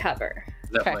blowing our cover.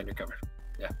 That Okay. line you're covered.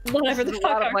 Whatever the a fuck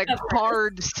lot our of like cover is.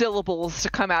 hard syllables to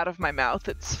come out of my mouth.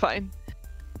 It's fine.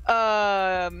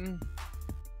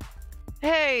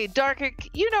 Hey, Darkic,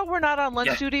 you know we're not on lunch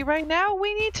Yeah. duty right now.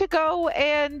 We need to go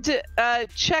and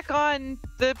check on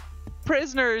the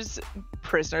prisoners.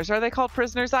 Prisoners? Are they called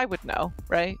prisoners? I would know,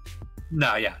 right?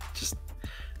 No, yeah. Just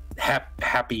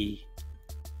happy.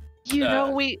 You know,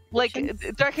 we like patrons?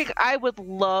 Darkic. I would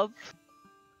love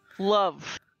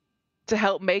to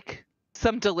help make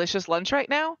some delicious lunch right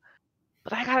now.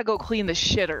 but I gotta go clean the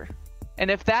shitter. And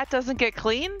if that doesn't get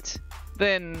cleaned,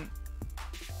 then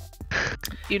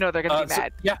you know they're gonna be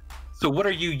mad. Yeah. So what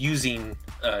are you using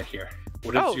here?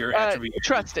 What is your attribute?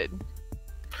 Trusted.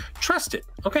 Trusted.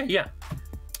 Okay, yeah.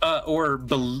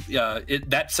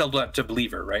 That settled up to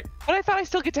believer, right? But I thought I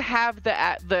still get to have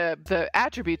the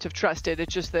attributes of trusted.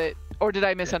 It's just that, or did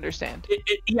I misunderstand?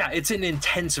 Yeah, it's an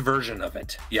intense version of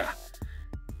it. Yeah.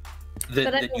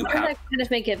 But I think that kind of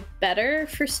make it better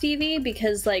for Stevie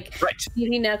because, like,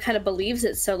 Stevie now kind of believes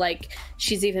it, so like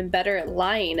she's even better at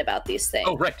lying about these things.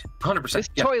 Oh, right, 100%. This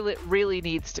toilet really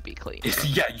needs to be cleaned.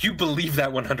 Yeah, you believe that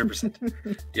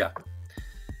 100%. Yeah.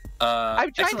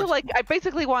 I'm trying to I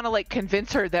basically want to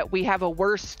convince her that we have a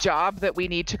worse job that we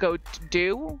need to go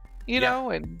do, you know,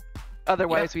 and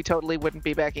otherwise we totally wouldn't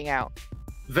be backing out.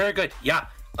 Very good. Yeah.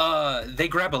 They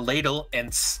grab a ladle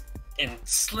and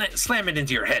slam it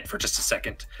into your head for just a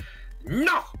second.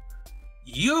 No,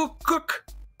 you cook.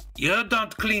 You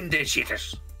don't clean the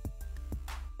shitters.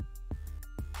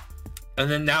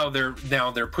 And then now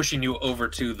they're pushing you over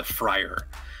to the fryer,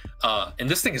 and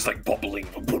this thing is like bubbling.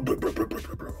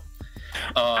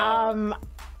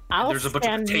 There's a bunch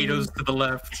of potatoes to the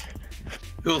left.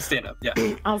 Who'll stand up? Yeah,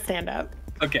 I'll stand up.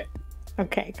 Okay.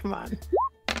 Okay, come on.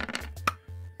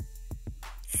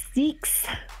 6.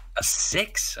 A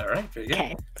 6. All right. Very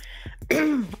good.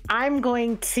 Okay. I'm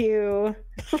going to.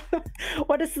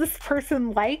 What is this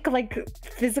person like? Like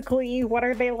physically, what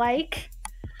are they like?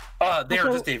 They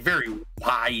are just a very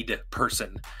wide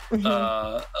person. Mm-hmm.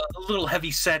 A little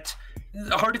heavy set.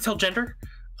 Hard to tell gender.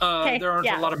 There aren't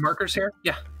a lot of markers here.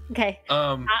 Yeah. Okay.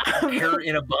 Hair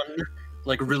in a bun,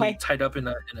 like really tied up in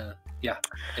a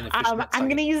I'm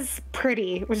gonna use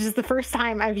pretty, which is the first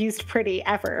time I've used pretty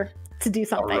ever to do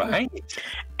something. All right.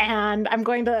 And I'm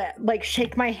going to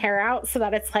shake my hair out so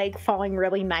that it's falling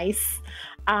really nice.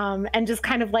 And just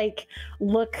kind of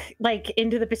look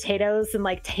into the potatoes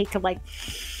and take a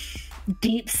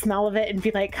deep smell of it and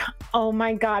be like, oh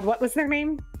my god, what was their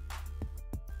name?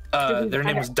 Their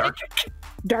name was Darkic.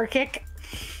 Darkic.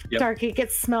 Yep. Darkic.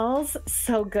 It smells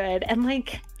so good. And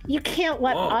you can't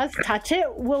let us touch it.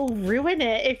 We'll ruin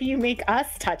it if you make us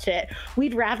touch it.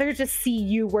 We'd rather just see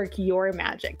you work your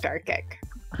magic, Darkic.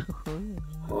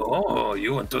 Oh,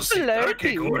 you want to see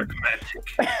Darkic work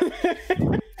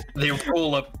magic? They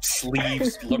roll up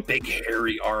sleeves, big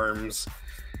hairy arms.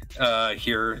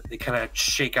 Here, they kind of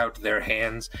shake out their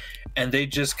hands, and they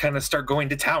just kind of start going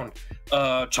to town,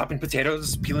 chopping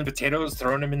potatoes, peeling potatoes,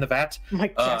 throwing them in the vat.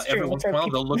 Every once in a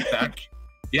while, they'll look back.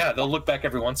 Yeah, they'll look back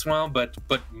every once in a while, but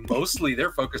mostly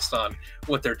they're focused on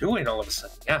what they're doing all of a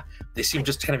sudden. Yeah, they seem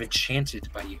just kind of enchanted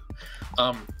by you.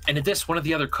 And at this, one of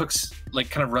the other cooks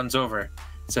kind of runs over and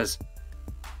says,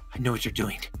 I know what you're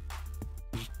doing.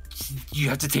 You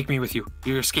have to take me with you.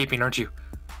 You're escaping, aren't you?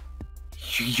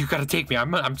 You got to take me.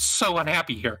 I'm so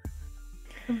unhappy here.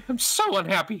 I'm so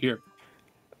unhappy here.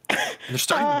 And they're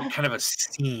starting to be kind of a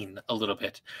scene a little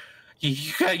bit.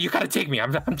 You got to take me.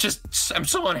 I'm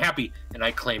so unhappy. And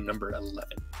I claim number 11.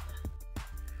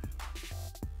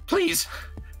 Please.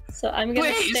 So I'm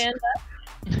going to stand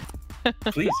up.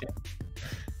 Please.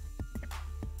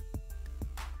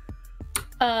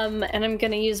 And I'm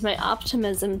going to use my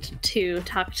optimism to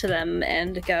talk to them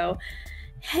and go,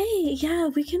 hey, yeah,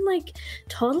 we can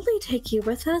totally take you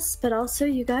with us, but also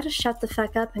you gotta shut the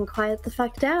fuck up and quiet the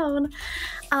fuck down.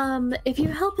 If you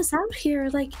help us out here,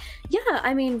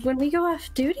 when we go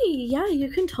off duty, yeah,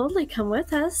 you can totally come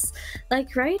with us.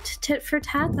 Right? Tit for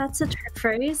tat, that's a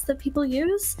phrase that people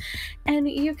use. And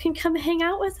you can come hang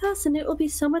out with us and it will be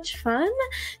so much fun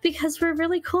because we're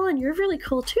really cool and you're really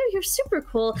cool too. You're super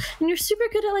cool and you're super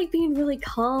good at being really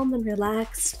calm and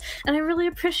relaxed. And I really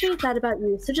appreciate that about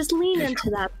you. So just lean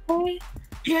into that, boy.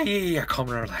 Yeah. Calm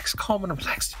and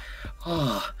relaxed.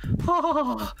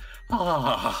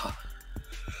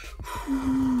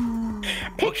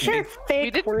 Picture fake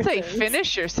You didn't horses. say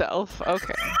finish yourself.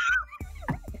 Okay.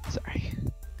 Sorry.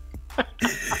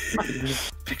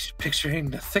 Picturing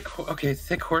the thick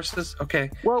horses. Okay.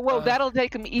 Whoa, that'll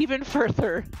take him even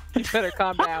further. You better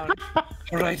calm down.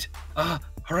 All right.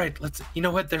 Let's. You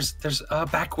know what? There's a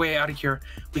back way out of here.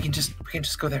 We can just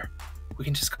go there. We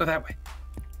can just go that way.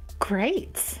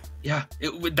 Great. Yeah.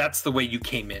 That's the way you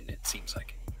came in. It seems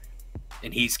like.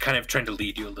 And he's kind of trying to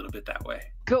lead you a little bit that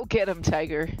way. Go get him,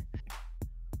 Tiger.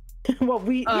 Well,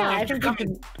 I think we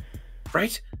can.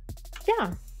 Right?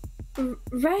 Yeah.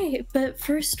 Right, but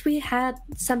first we had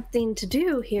something to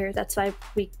do here. That's why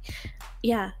we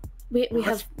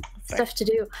have stuff to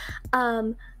do.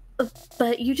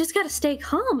 but you just gotta stay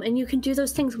calm, and you can do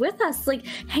those things with us. Like,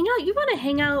 hang out. You want to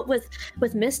hang out with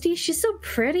Misty? She's so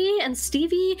pretty, and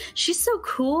Stevie, she's so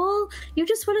cool. You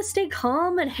just want to stay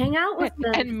calm and hang out with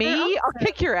them. And me, I'll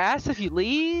kick your ass if you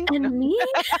leave. And me?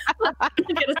 I'm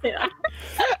gonna say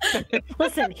that.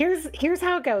 Listen, here's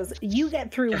how it goes. You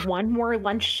get through one more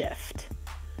lunch shift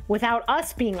without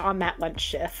us being on that lunch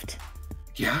shift.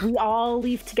 Yeah. We all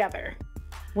leave together.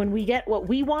 When we get what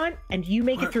we want, and you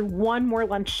make it through one more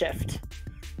lunch shift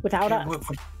without us.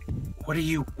 What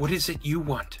is it you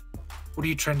want? What are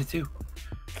you trying to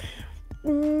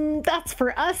do? That's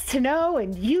for us to know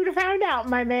and you to find out,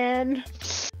 my man.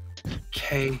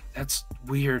 Okay, that's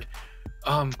weird.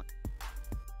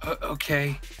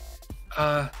 Okay.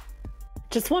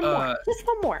 Just one more. Just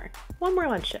one more. One more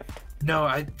lunch shift.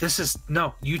 No,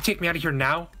 no. You take me out of here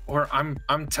now, or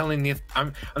I'm telling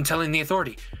the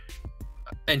authority.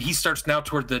 And he starts now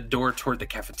toward the door toward the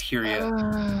cafeteria.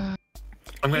 I'm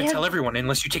gonna tell everyone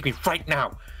unless you take me right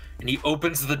now. And he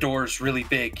opens the doors really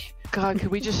big. God, could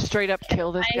we just straight up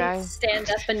kill this guy? I stand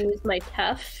up and use my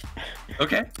tough.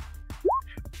 Okay.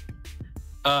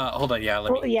 Hold on. Yeah,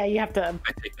 let me. Yeah, you have to.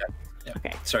 I take that. Yeah.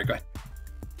 Okay. Sorry. Go ahead.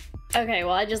 Okay,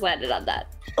 well, I just landed on that.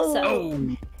 So.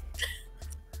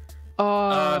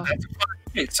 Oh. That's fine.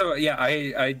 Okay, so yeah,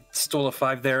 I stole a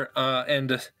 5 there,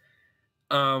 and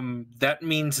that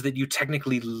means that you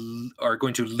technically are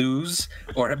going to lose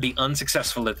or be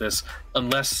unsuccessful at this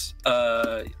unless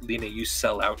Lena, you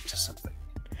sell out to something.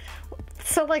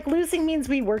 So like losing means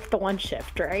we work the lunch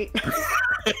shift, right?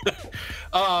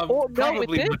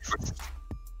 Probably.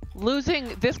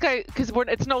 Losing this guy, because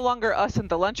it's no longer us and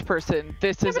the lunch person.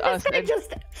 This is us. This guy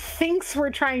just thinks we're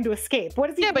trying to escape. What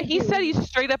is he? Yeah, but he said he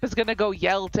straight up is going to go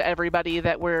yell to everybody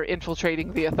that we're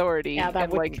infiltrating the authority. Yeah, that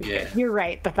would. Yeah. You're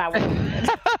right. That would.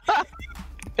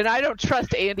 And I don't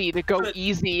trust Andy to go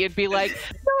easy and be like,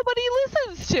 nobody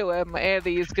listens to him.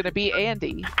 Andy's going to be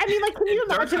Andy. I mean, like, can you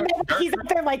imagine that he's up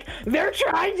there, like, they're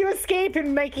trying to escape,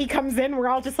 and, like, he comes in, we're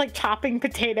all just, like, chopping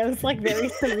potatoes, like, very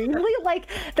serenely. Like,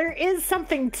 there is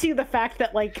something to the fact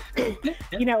that, like,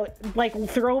 you know, like,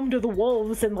 throw him to the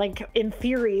wolves, and, like, in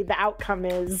theory, the outcome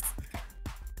is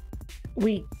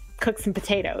we cook some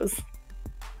potatoes.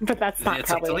 But that's not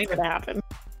probably what's going to happen.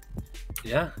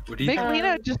 Yeah, what do you Make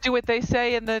Lena just do what they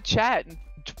say in the chat and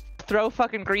throw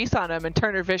fucking grease on him and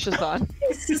turn her vicious on.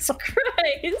 Jesus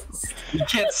Christ. You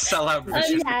can't sell out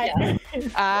vicious. Yeah.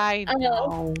 I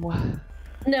know.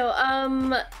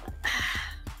 No,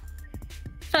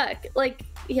 fuck. Like,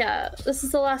 yeah, this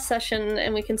is the last session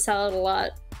and we can sell out a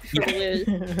lot before we lose.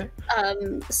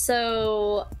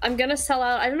 So I'm gonna sell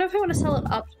out. I don't know if I want to sell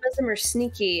out optimism or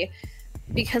sneaky,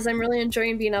 because I'm really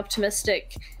enjoying being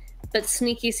optimistic. But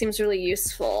sneaky seems really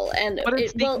useful, and what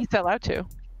does sneaky sell out to?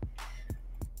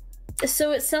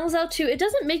 So it sells out to, it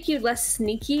doesn't make you less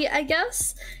sneaky, I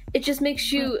guess. It just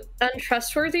makes you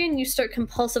untrustworthy, and you start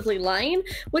compulsively lying,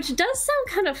 which does sound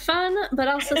kind of fun, but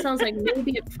also sounds like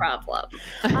maybe a problem.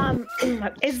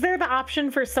 Is there the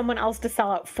option for someone else to sell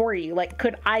out for you? Like,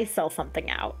 could I sell something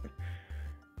out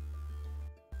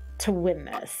to win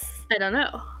this? I don't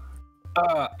know.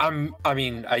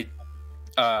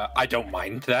 I don't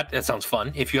mind that. It sounds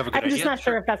fun. If you have a good idea. I'm just not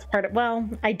sure if that's part of. Well,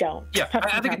 I don't. Yeah,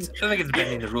 I think it's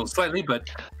bending the rules slightly, but.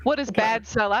 What does bad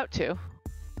sell out to?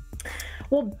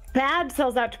 Well, bad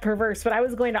sells out to perverse, but I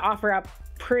was going to offer up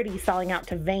pretty selling out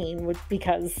to vain,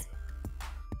 because.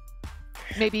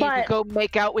 Maybe you could go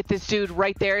make out with this dude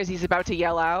right there as he's about to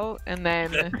yell out, and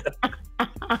then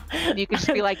you could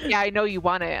just be like, "Yeah, I know you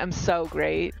want it. I'm so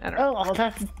great." I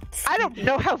don't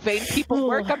know how vain people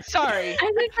work. I'm sorry.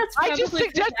 I think that's I just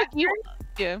suggested you.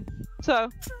 Yeah. So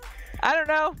I don't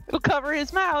know. It'll cover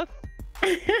his mouth.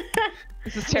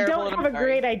 This is terrible. I don't have a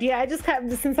great idea. I just have,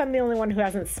 since I'm the only one who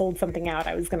hasn't sold something out,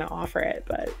 I was going to offer it,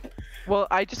 but. Well,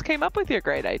 I just came up with your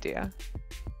great idea.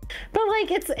 But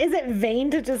like, is it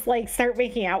vain to just like start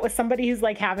making out with somebody who's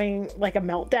like having like a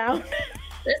meltdown?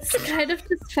 It's kind of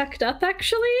just fucked up,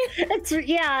 actually. It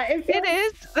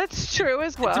is. That's true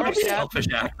as well. It's a selfish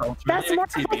act. That's more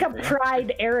like a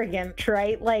pride arrogant,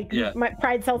 right? Like my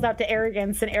pride sells out to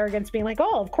arrogance, and arrogance being like,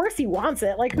 "Oh, of course he wants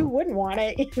it. Like, who wouldn't want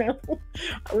it?" You know,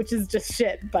 which is just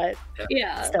shit. But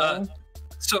yeah.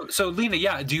 So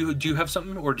Lena, do you have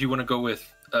something, or do you want to go with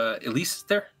Elise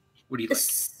there? What do you like?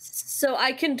 So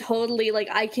I can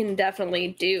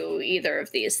definitely do either of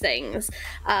these things.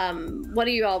 What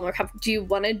do you all more comfortable?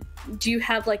 Do you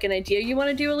have like an idea you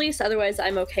want to do, Elise? Otherwise,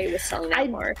 I'm okay with selling out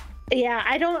more. Yeah,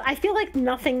 I feel like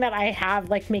nothing that I have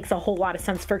like makes a whole lot of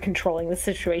sense for controlling the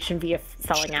situation via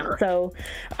selling out. So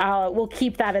we'll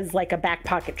keep that as like a back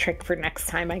pocket trick for next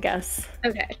time, I guess.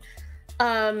 Okay.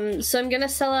 So I'm gonna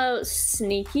sell out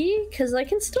sneaky because I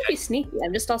can still be sneaky.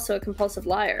 I'm just also a compulsive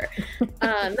liar.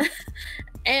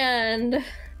 And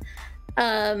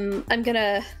I'm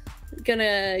gonna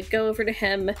go over to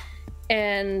him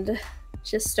and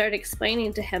just start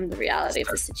explaining to him the reality of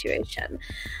the situation.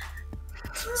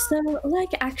 So, like,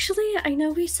 actually, I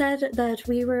know we said that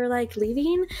we were, like,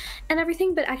 leaving and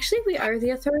everything, but actually we are the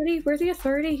authority. We're the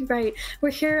authority, right?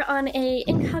 We're here on a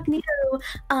incognito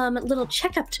little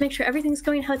checkup to make sure everything's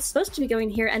going how it's supposed to be going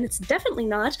here, and it's definitely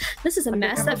not. This is a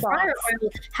mess. That fryer oil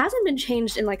hasn't been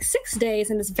changed in, like, 6 days,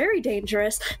 and it's very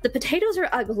dangerous. The potatoes are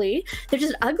ugly. They're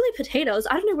just ugly potatoes.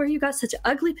 I don't know where you got such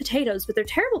ugly potatoes, but they're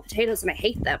terrible potatoes, and I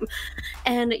hate them.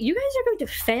 And you guys are going to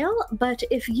fail, but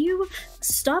if you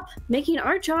stop making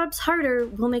our jobs harder,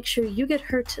 we'll make sure you get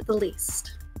hurt the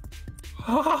least.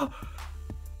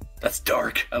 That's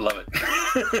dark. I love it.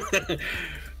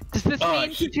 Does this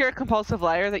mean that you're a compulsive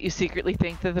liar, that you secretly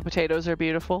think that the potatoes are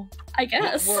beautiful? I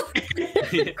guess.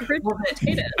 I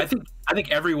think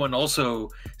everyone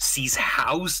also sees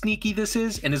how sneaky this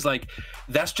is and is like,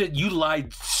 that's just, you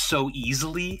lied so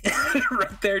easily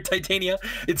right there, Titania.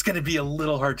 It's going to be a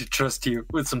little hard to trust you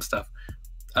with some stuff.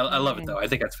 I love it though. I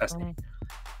think that's fascinating.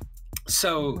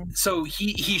 So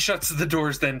he shuts the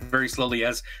doors then very slowly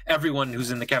as everyone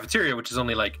who's in the cafeteria, which is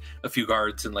only like a few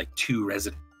guards and like 2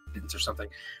 residents or something,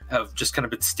 have just kind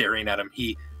of been staring at him.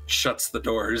 He shuts the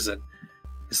doors and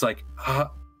is like,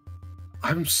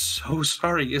 I'm so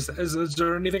sorry. Is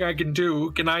there anything I can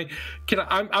do?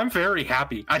 I'm very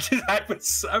happy. I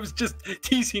was just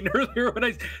teasing earlier when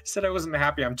I said I wasn't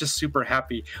happy. I'm just super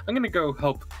happy. I'm gonna go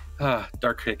help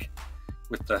Darkhick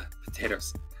with the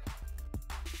potatoes.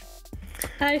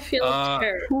 I feel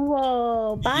terrible.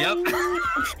 Whoa, bye. Yep.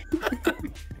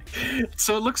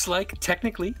 So it looks like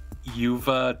technically you've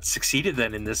succeeded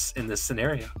then in this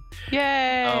scenario.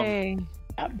 Yay!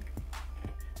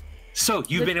 So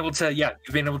you've been able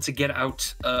to get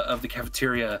out of the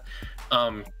cafeteria.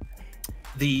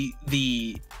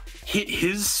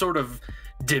 His sort of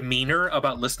demeanor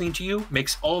about listening to you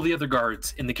makes all the other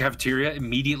guards in the cafeteria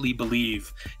immediately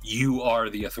believe you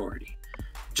are the authority.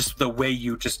 Just the way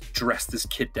you just dress this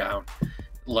kid down,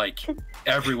 like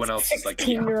everyone else is like,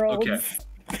 yeah, okay.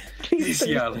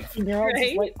 Yeah, like,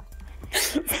 right?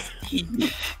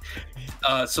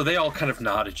 So they all kind of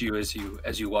nod at you as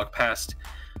you walk past,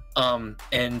 and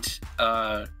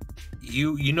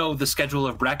you know the schedule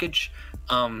of Brackage.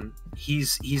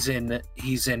 He's in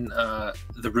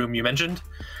the room you mentioned,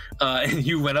 and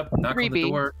you went up, knocked on the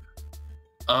door,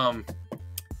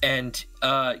 and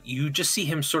you just see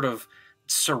him sort of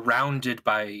surrounded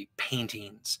by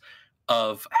paintings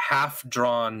of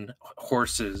half-drawn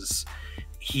horses.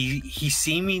 He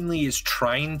seemingly is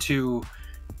trying to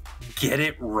get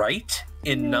it right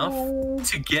enough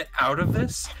to get out of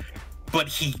this, but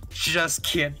he just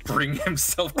can't bring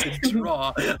himself to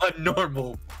draw a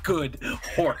normal, good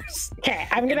horse. Okay,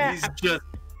 I'm gonna.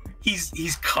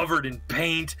 He's covered in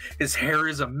paint. His hair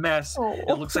is a mess.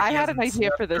 It looks like I had an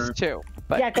idea for this too.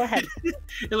 But yeah, go ahead.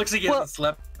 It looks like he hasn't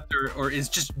slept or is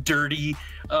just dirty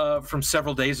from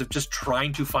several days of just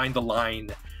trying to find the line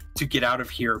to get out of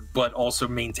here, but also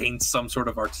maintain some sort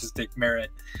of artistic merit.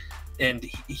 And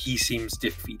he seems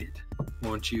defeated.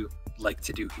 What would you like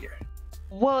to do here?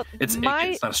 Well, it's not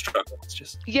a struggle. It's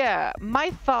just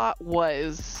my thought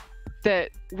was that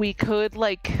we could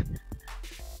like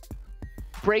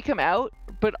break him out,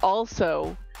 but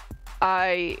also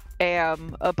I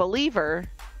am a believer,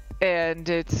 and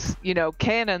it's, you know,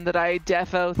 canon that I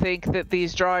defo think that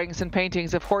these drawings and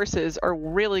paintings of horses are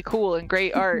really cool and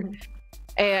great art.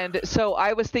 And so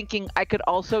I was thinking I could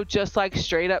also just like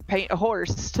straight up paint a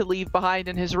horse to leave behind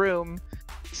in his room,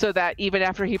 so that even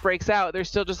after he breaks out, they're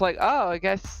still just like, oh, I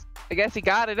guess he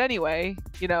got it anyway,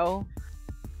 you know?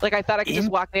 Like, I thought I could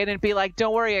just walk in and be like,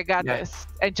 don't worry, I got this.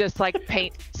 And just, like,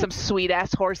 paint some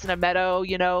sweet-ass horse in a meadow,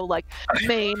 you know, like,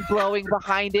 mane blowing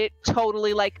behind it,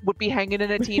 totally, like, would be hanging in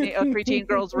a preteen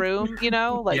girl's room, you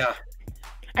know? Like,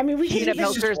 I mean, Peanut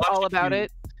Milker's all about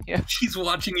it. Yeah. She's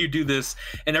watching you do this,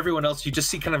 and everyone else, you just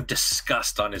see kind of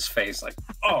disgust on his face, like,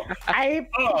 oh. And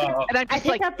I'm just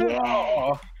like,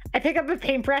 I pick up a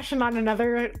paintbrush and on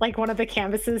another, like one of the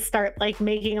canvases, start like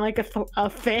making like a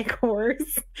fake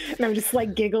horse, and I'm just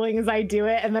like giggling as I do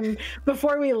it. And then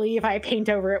before we leave, I paint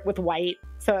over it with white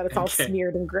so that it's all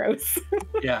smeared and gross.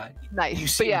 Yeah,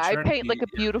 nice. But yeah, I paint like a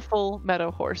beautiful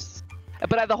meadow horse.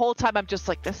 But the whole time I'm just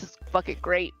like, this is fucking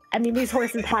great. I mean, these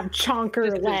horses have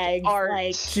chonker legs,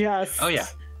 like just. Oh yeah.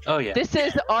 This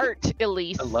is art,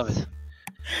 Elise. I love it.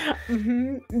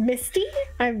 Misty?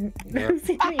 Unless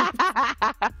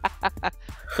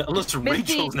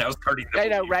Rachel's now starting to I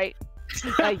know, right?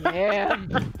 I am.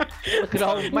 Look at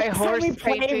all my horse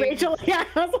paintings. Rachel has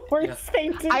a horse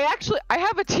painting. I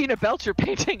have a Tina Belcher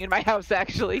painting in my house,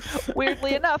 actually.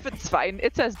 Weirdly enough, it's fine.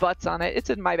 It says butts on it. It's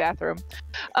in my bathroom.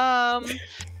 Yeah,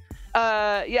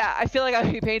 I feel like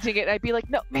I'd be painting it and I'd be like,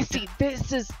 no, Misty,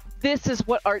 this is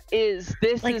what art is.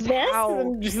 This like is this? how.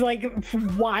 And just like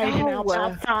wide and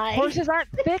outside. Horses aren't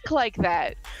thick like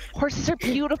that. Horses are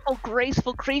beautiful,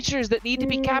 graceful creatures that need to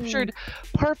be captured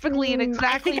perfectly and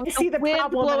exactly. I think with I see the wind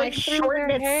problem. And I blowing through shorten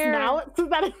their its hair. snout so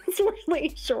that it's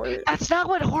really short. That's not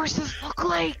what horses look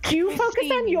like. You Misty.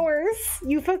 focus on yours.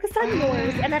 You focus on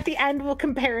yours, and at the end we'll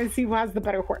compare and see who has the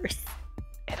better horse.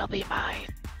 It'll be mine.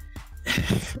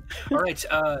 All right,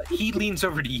 he leans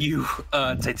over to you,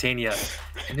 Titania,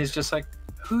 and is just like,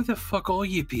 "Who the fuck are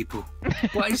you people?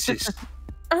 What is this?"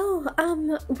 Oh,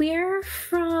 we're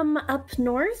from up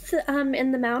north,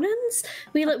 in the mountains.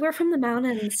 We're from the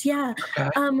mountains, yeah. Okay.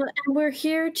 And we're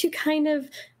here to kind of,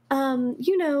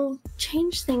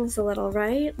 change things a little,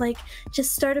 right? Like,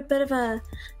 just start a bit of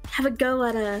have a go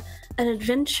at an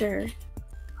adventure.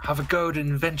 Have a go at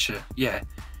an adventure, yeah.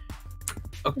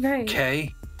 Okay.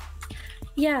 Right.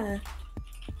 Yeah.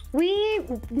 We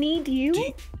need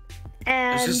you,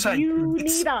 and say, you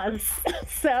it's- need us.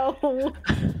 So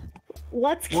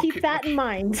let's keep that in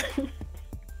mind.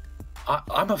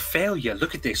 I'm a failure.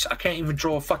 Look at this. I can't even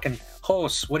draw a fucking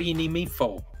horse. What do you need me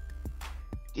for?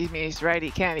 You mean he's right? He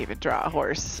can't even draw a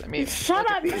horse. I mean, Shut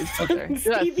up,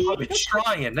 Stevie. I've been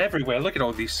trying everywhere. Look at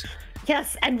all these.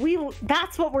 Yes, and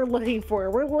that's what we're looking for.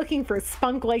 We're looking for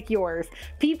spunk like yours.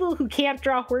 People who can't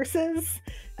draw horses.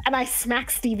 And I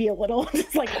smack Stevie a little,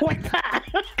 just like, what that?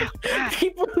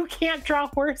 People who can't draw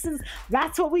horses,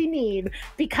 that's what we need.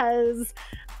 Because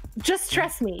just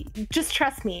trust me.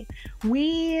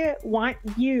 We want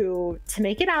you to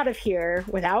make it out of here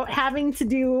without having to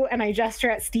do, and I gesture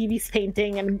at Stevie's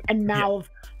painting and mouth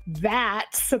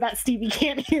that so that Stevie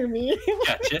can't hear me.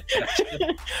 Gotcha.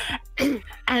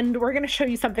 And we're going to show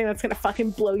you something that's going to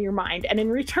fucking blow your mind. And in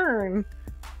return,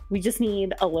 we just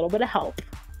need a little bit of help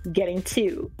getting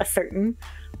to a certain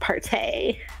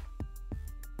partay.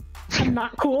 I'm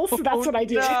not cool, so that's what I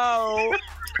do. No.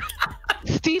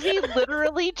 Stevie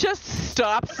literally just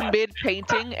stops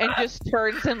mid-painting and just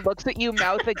turns and looks at you,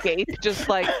 mouth agape, just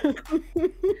like...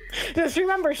 Just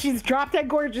remember, she's drop dead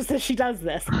gorgeous as she does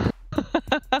this.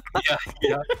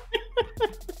 Yeah.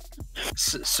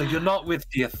 So you're not with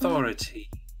the authority.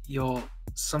 You're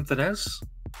something else?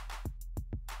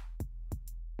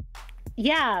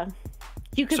 Yeah.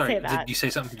 You could Sorry, say that. Did you say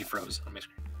something? You froze on my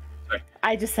screen. Sorry.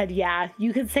 I just said, yeah.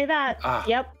 You could say that.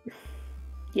 Yep.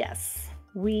 Yes.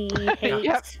 We hate.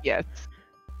 Yes.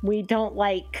 We don't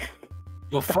like.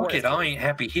 Well, fuck horses. it. I ain't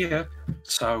happy here.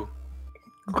 So.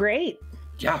 Great.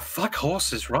 Yeah, fuck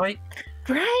horses, right?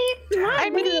 Right? Not I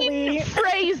mean, really.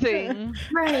 phrasing.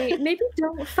 Right. Maybe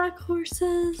don't fuck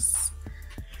horses.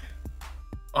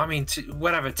 I mean,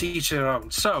 whatever. To each their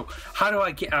own. So, how do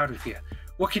I get out of here?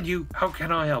 How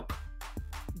can I help?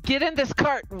 Get in this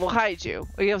cart and we'll hide you.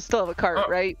 We still have a cart,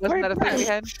 right? Wasn't that a thing we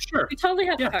had? Sure. We totally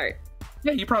have a cart.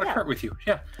 Yeah, you brought a cart with you.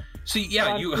 Yeah. So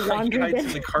yeah, you hide in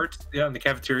the cart, in the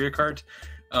cafeteria cart,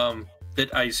 that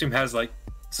I assume has like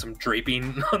some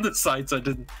draping on the side, so I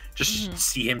didn't just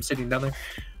see him sitting down there.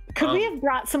 Could we have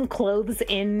brought some clothes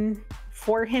in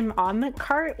for him on the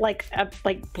cart,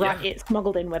 brought it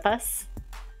smuggled in with us?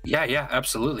 Yeah,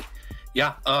 absolutely.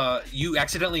 Yeah, you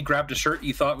accidentally grabbed a shirt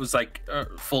you thought was like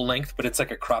full length, but it's like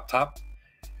a crop top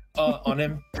on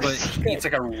him. But it's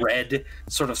like a red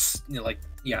sort of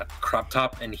crop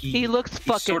top, and he looks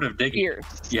fucking sort of digging.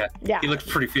 fierce. Yeah, he looks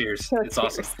pretty fierce. It's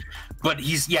awesome. But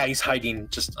he's hiding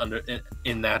just under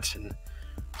in that, and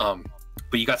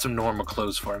but you got some normal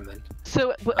clothes for him then.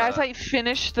 So as I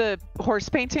finish the horse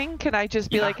painting, can I just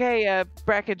be like, hey,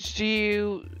 Brackage,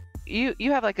 do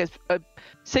you have like a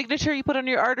signature you put on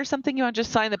your art or something? You want to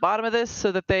just sign the bottom of this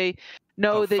so that they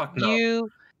know that you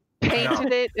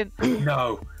painted it? And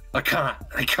No, I can't.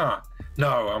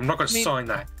 No, I'm not going to sign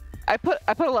that. I put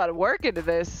a lot of work into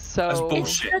this, so That's It's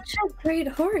bullshit. such a great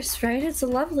horse, right? It's a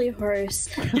lovely horse.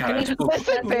 Yeah, that's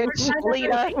bullshit. Listen, bitch,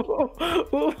 Lita.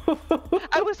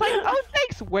 I was like, oh,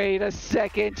 thanks. Wait a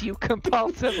second, you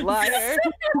compulsive liar.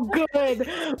 Good.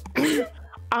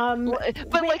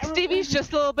 But like Stevie's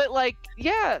just a little bit like,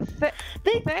 yeah,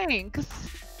 thanks.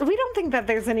 We don't think that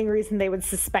there's any reason they would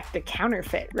suspect a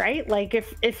counterfeit, right? Like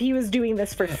if he was doing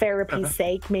this for therapy's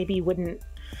sake, maybe he wouldn't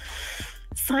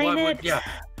sign it.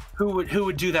 Who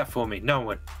would do that for me? No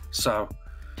one. So.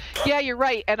 Yeah, you're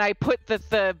right. And I put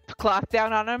the cloth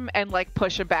down on him and like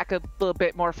push him back a little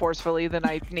bit more forcefully than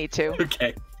I need to.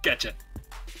 Okay, gotcha.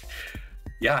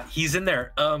 Yeah, he's in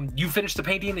there. You finish the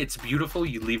painting. It's beautiful.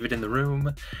 You leave it in the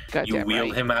room. Goddamn You wheel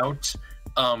right. him out.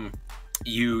 Do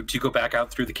you go back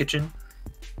out through the kitchen?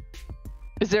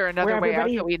 Is there another Where way out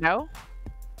everybody- that we know?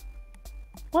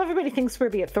 Well, everybody thinks we're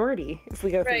the authority if we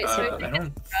go through. Right, the so kitchen. I I think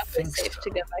don't it's probably think safe so. to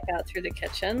go back out through the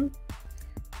kitchen.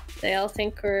 They all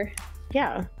think we're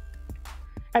Yeah.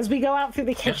 As we go out through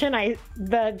the kitchen,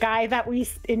 the guy that we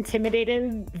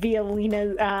intimidated via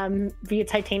via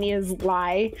Titania's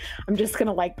lie, I'm just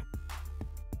gonna like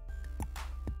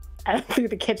through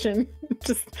the kitchen,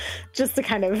 just to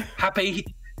kind of Happy.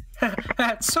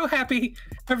 So happy.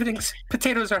 Everything's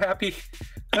potatoes are happy.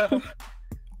 so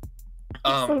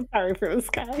sorry for this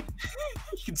guy.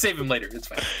 You can save him later. It's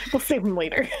fine. We'll save him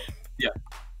later.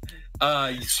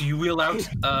 So you wheel out.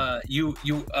 You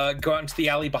go out into the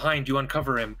alley behind. You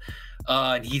uncover him,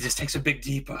 and he just takes a big,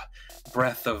 deep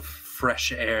breath of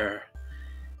fresh air.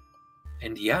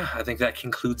 And yeah, I think that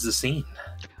concludes the scene.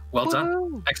 Well done.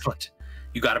 Woohoo. Excellent.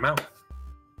 You got him out.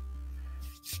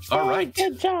 All Yay, right.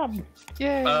 good job.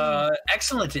 Yay.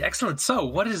 Excellent. So,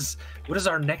 what is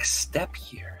our next step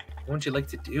here? What would you like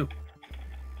to do?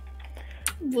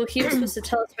 well. He was supposed to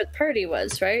tell us what the party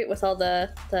was, right? With all the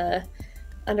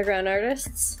underground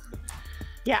artists.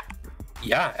 Yeah.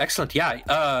 Yeah, excellent. Yeah,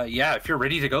 if you're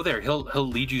ready to go there, he'll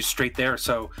lead you straight there.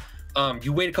 So,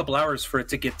 you wait a couple hours for it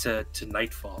to get to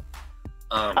nightfall.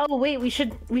 Oh wait, we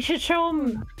should show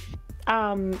him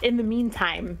in the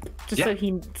meantime, just so Yeah.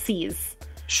 he sees.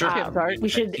 Sure. We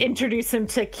should introduce him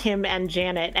to Kim and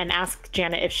Janet and ask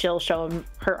Janet if she'll show him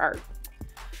her art.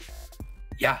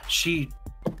 Yeah, she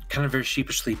kind of very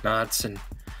sheepishly nods and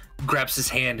grabs his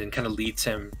hand and kind of leads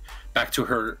him back to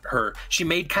her. She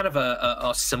made kind of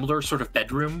a similar sort of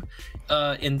bedroom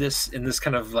in this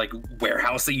kind of like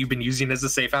warehouse that you've been using as a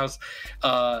safe house,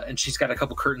 and she's got a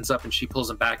couple curtains up and she pulls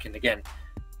them back, and again,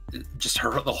 just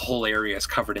the whole area is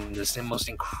covered in this most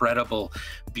incredible,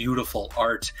 beautiful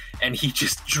art, and he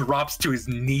just drops to his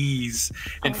knees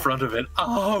in front of it.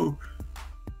 Oh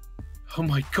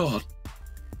my God!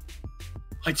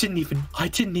 I didn't even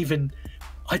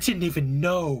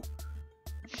know.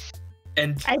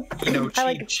 And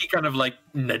she kind of like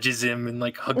nudges him and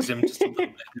like hugs him just a little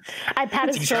bit. I pat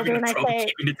his He's shoulder having and I trouble say,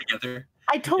 keeping it together.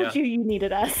 I told Yeah. you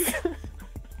needed us.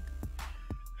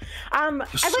 I'd like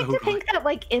so to think that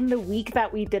like in the week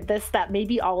that we did this, that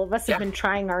maybe all of us Yeah. have been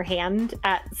trying our hand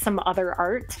at some other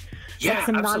art. Yeah,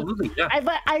 some absolutely. Yeah.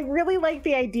 I really like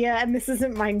the idea, and this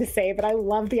isn't mine to say, but I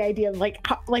love the idea of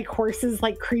like horses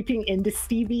like creeping into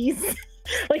Stevie's.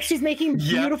 Like she's making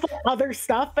Yeah. beautiful other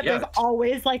stuff, but Yeah. there's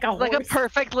always like a horse. Like a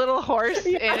perfect little horse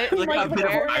in it. Like a bit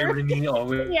of somewhere. irony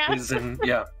always, Yeah. and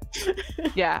yeah.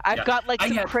 Yeah, I've Yeah. got like I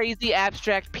some had- crazy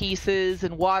abstract pieces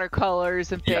and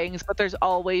watercolors and Yeah. things, but there's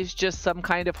always just some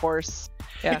kind of horse.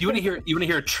 Yeah. You want to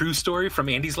hear a true story from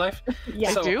Andy's life?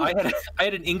 Yeah. So do. I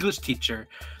had an English teacher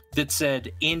that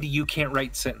said, Andy, you can't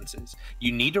write sentences.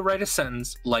 You need to write a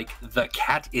sentence like the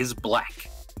cat is black,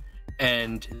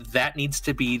 and that needs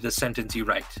to be the sentence you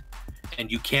write,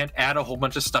 and you can't add a whole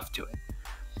bunch of stuff to it.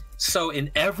 So in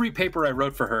every paper I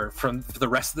wrote for her for the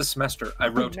rest of the semester, I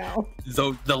wrote no.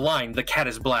 the line "the cat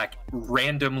is black"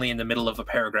 randomly in the middle of a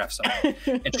paragraph somewhere,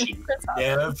 and she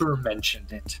never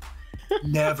mentioned it.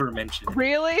 Never mentioned it.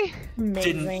 Really?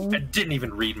 Amazing. Didn't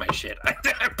even read my shit.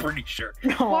 I'm pretty sure.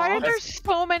 Why Aw. are there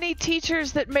so many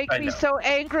teachers that make I me know. so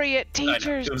angry at I know.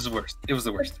 teachers? It was the worst. It was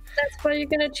the worst. That's why you're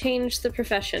gonna change the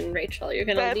profession, Rachel. You're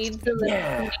gonna That's- lead the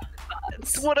Yeah.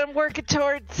 That's what I'm working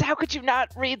towards. How could you not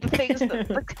read the things that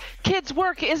the kids'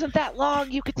 work isn't that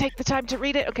long? You could take the time to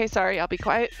read it. Okay, sorry, I'll be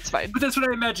quiet. It's fine. But that's what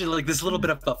I imagine. Like this little bit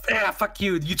of fuck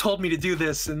you. You told me to do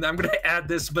this, and I'm gonna add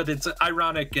this, but it's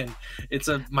ironic and it's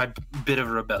my bit of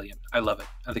a rebellion. I love it.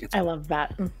 I think it's. I love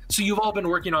that. So you've all been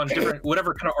working on different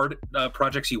whatever kind of art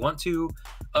projects you want to.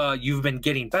 You've been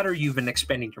getting better. You've been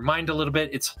expanding your mind a little bit.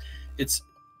 It's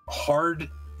hard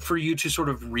for you to sort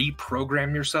of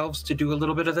reprogram yourselves to do a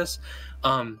little bit of this,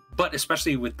 but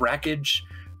especially with Brackage,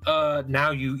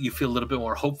 now you feel a little bit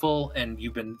more hopeful, and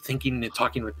you've been thinking and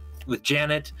talking with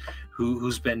Janet,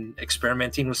 who's been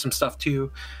experimenting with some stuff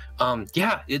too.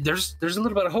 There's a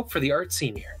little bit of hope for the art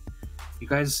scene here. You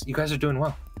guys are doing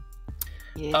well.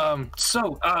 Yeah.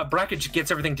 So Brackage gets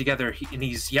everything together, and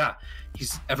he's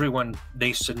everyone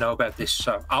needs to know about this.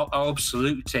 So I'll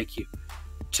absolutely take you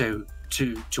to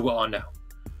what I know.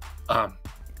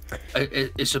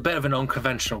 It's a bit of an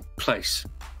unconventional place,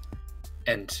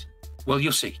 and well,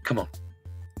 you'll see. Come on.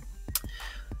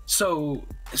 So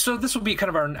this will be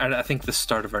kind of I think the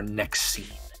start of our next scene.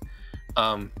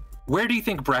 Where do you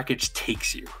think Brackage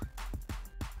takes you?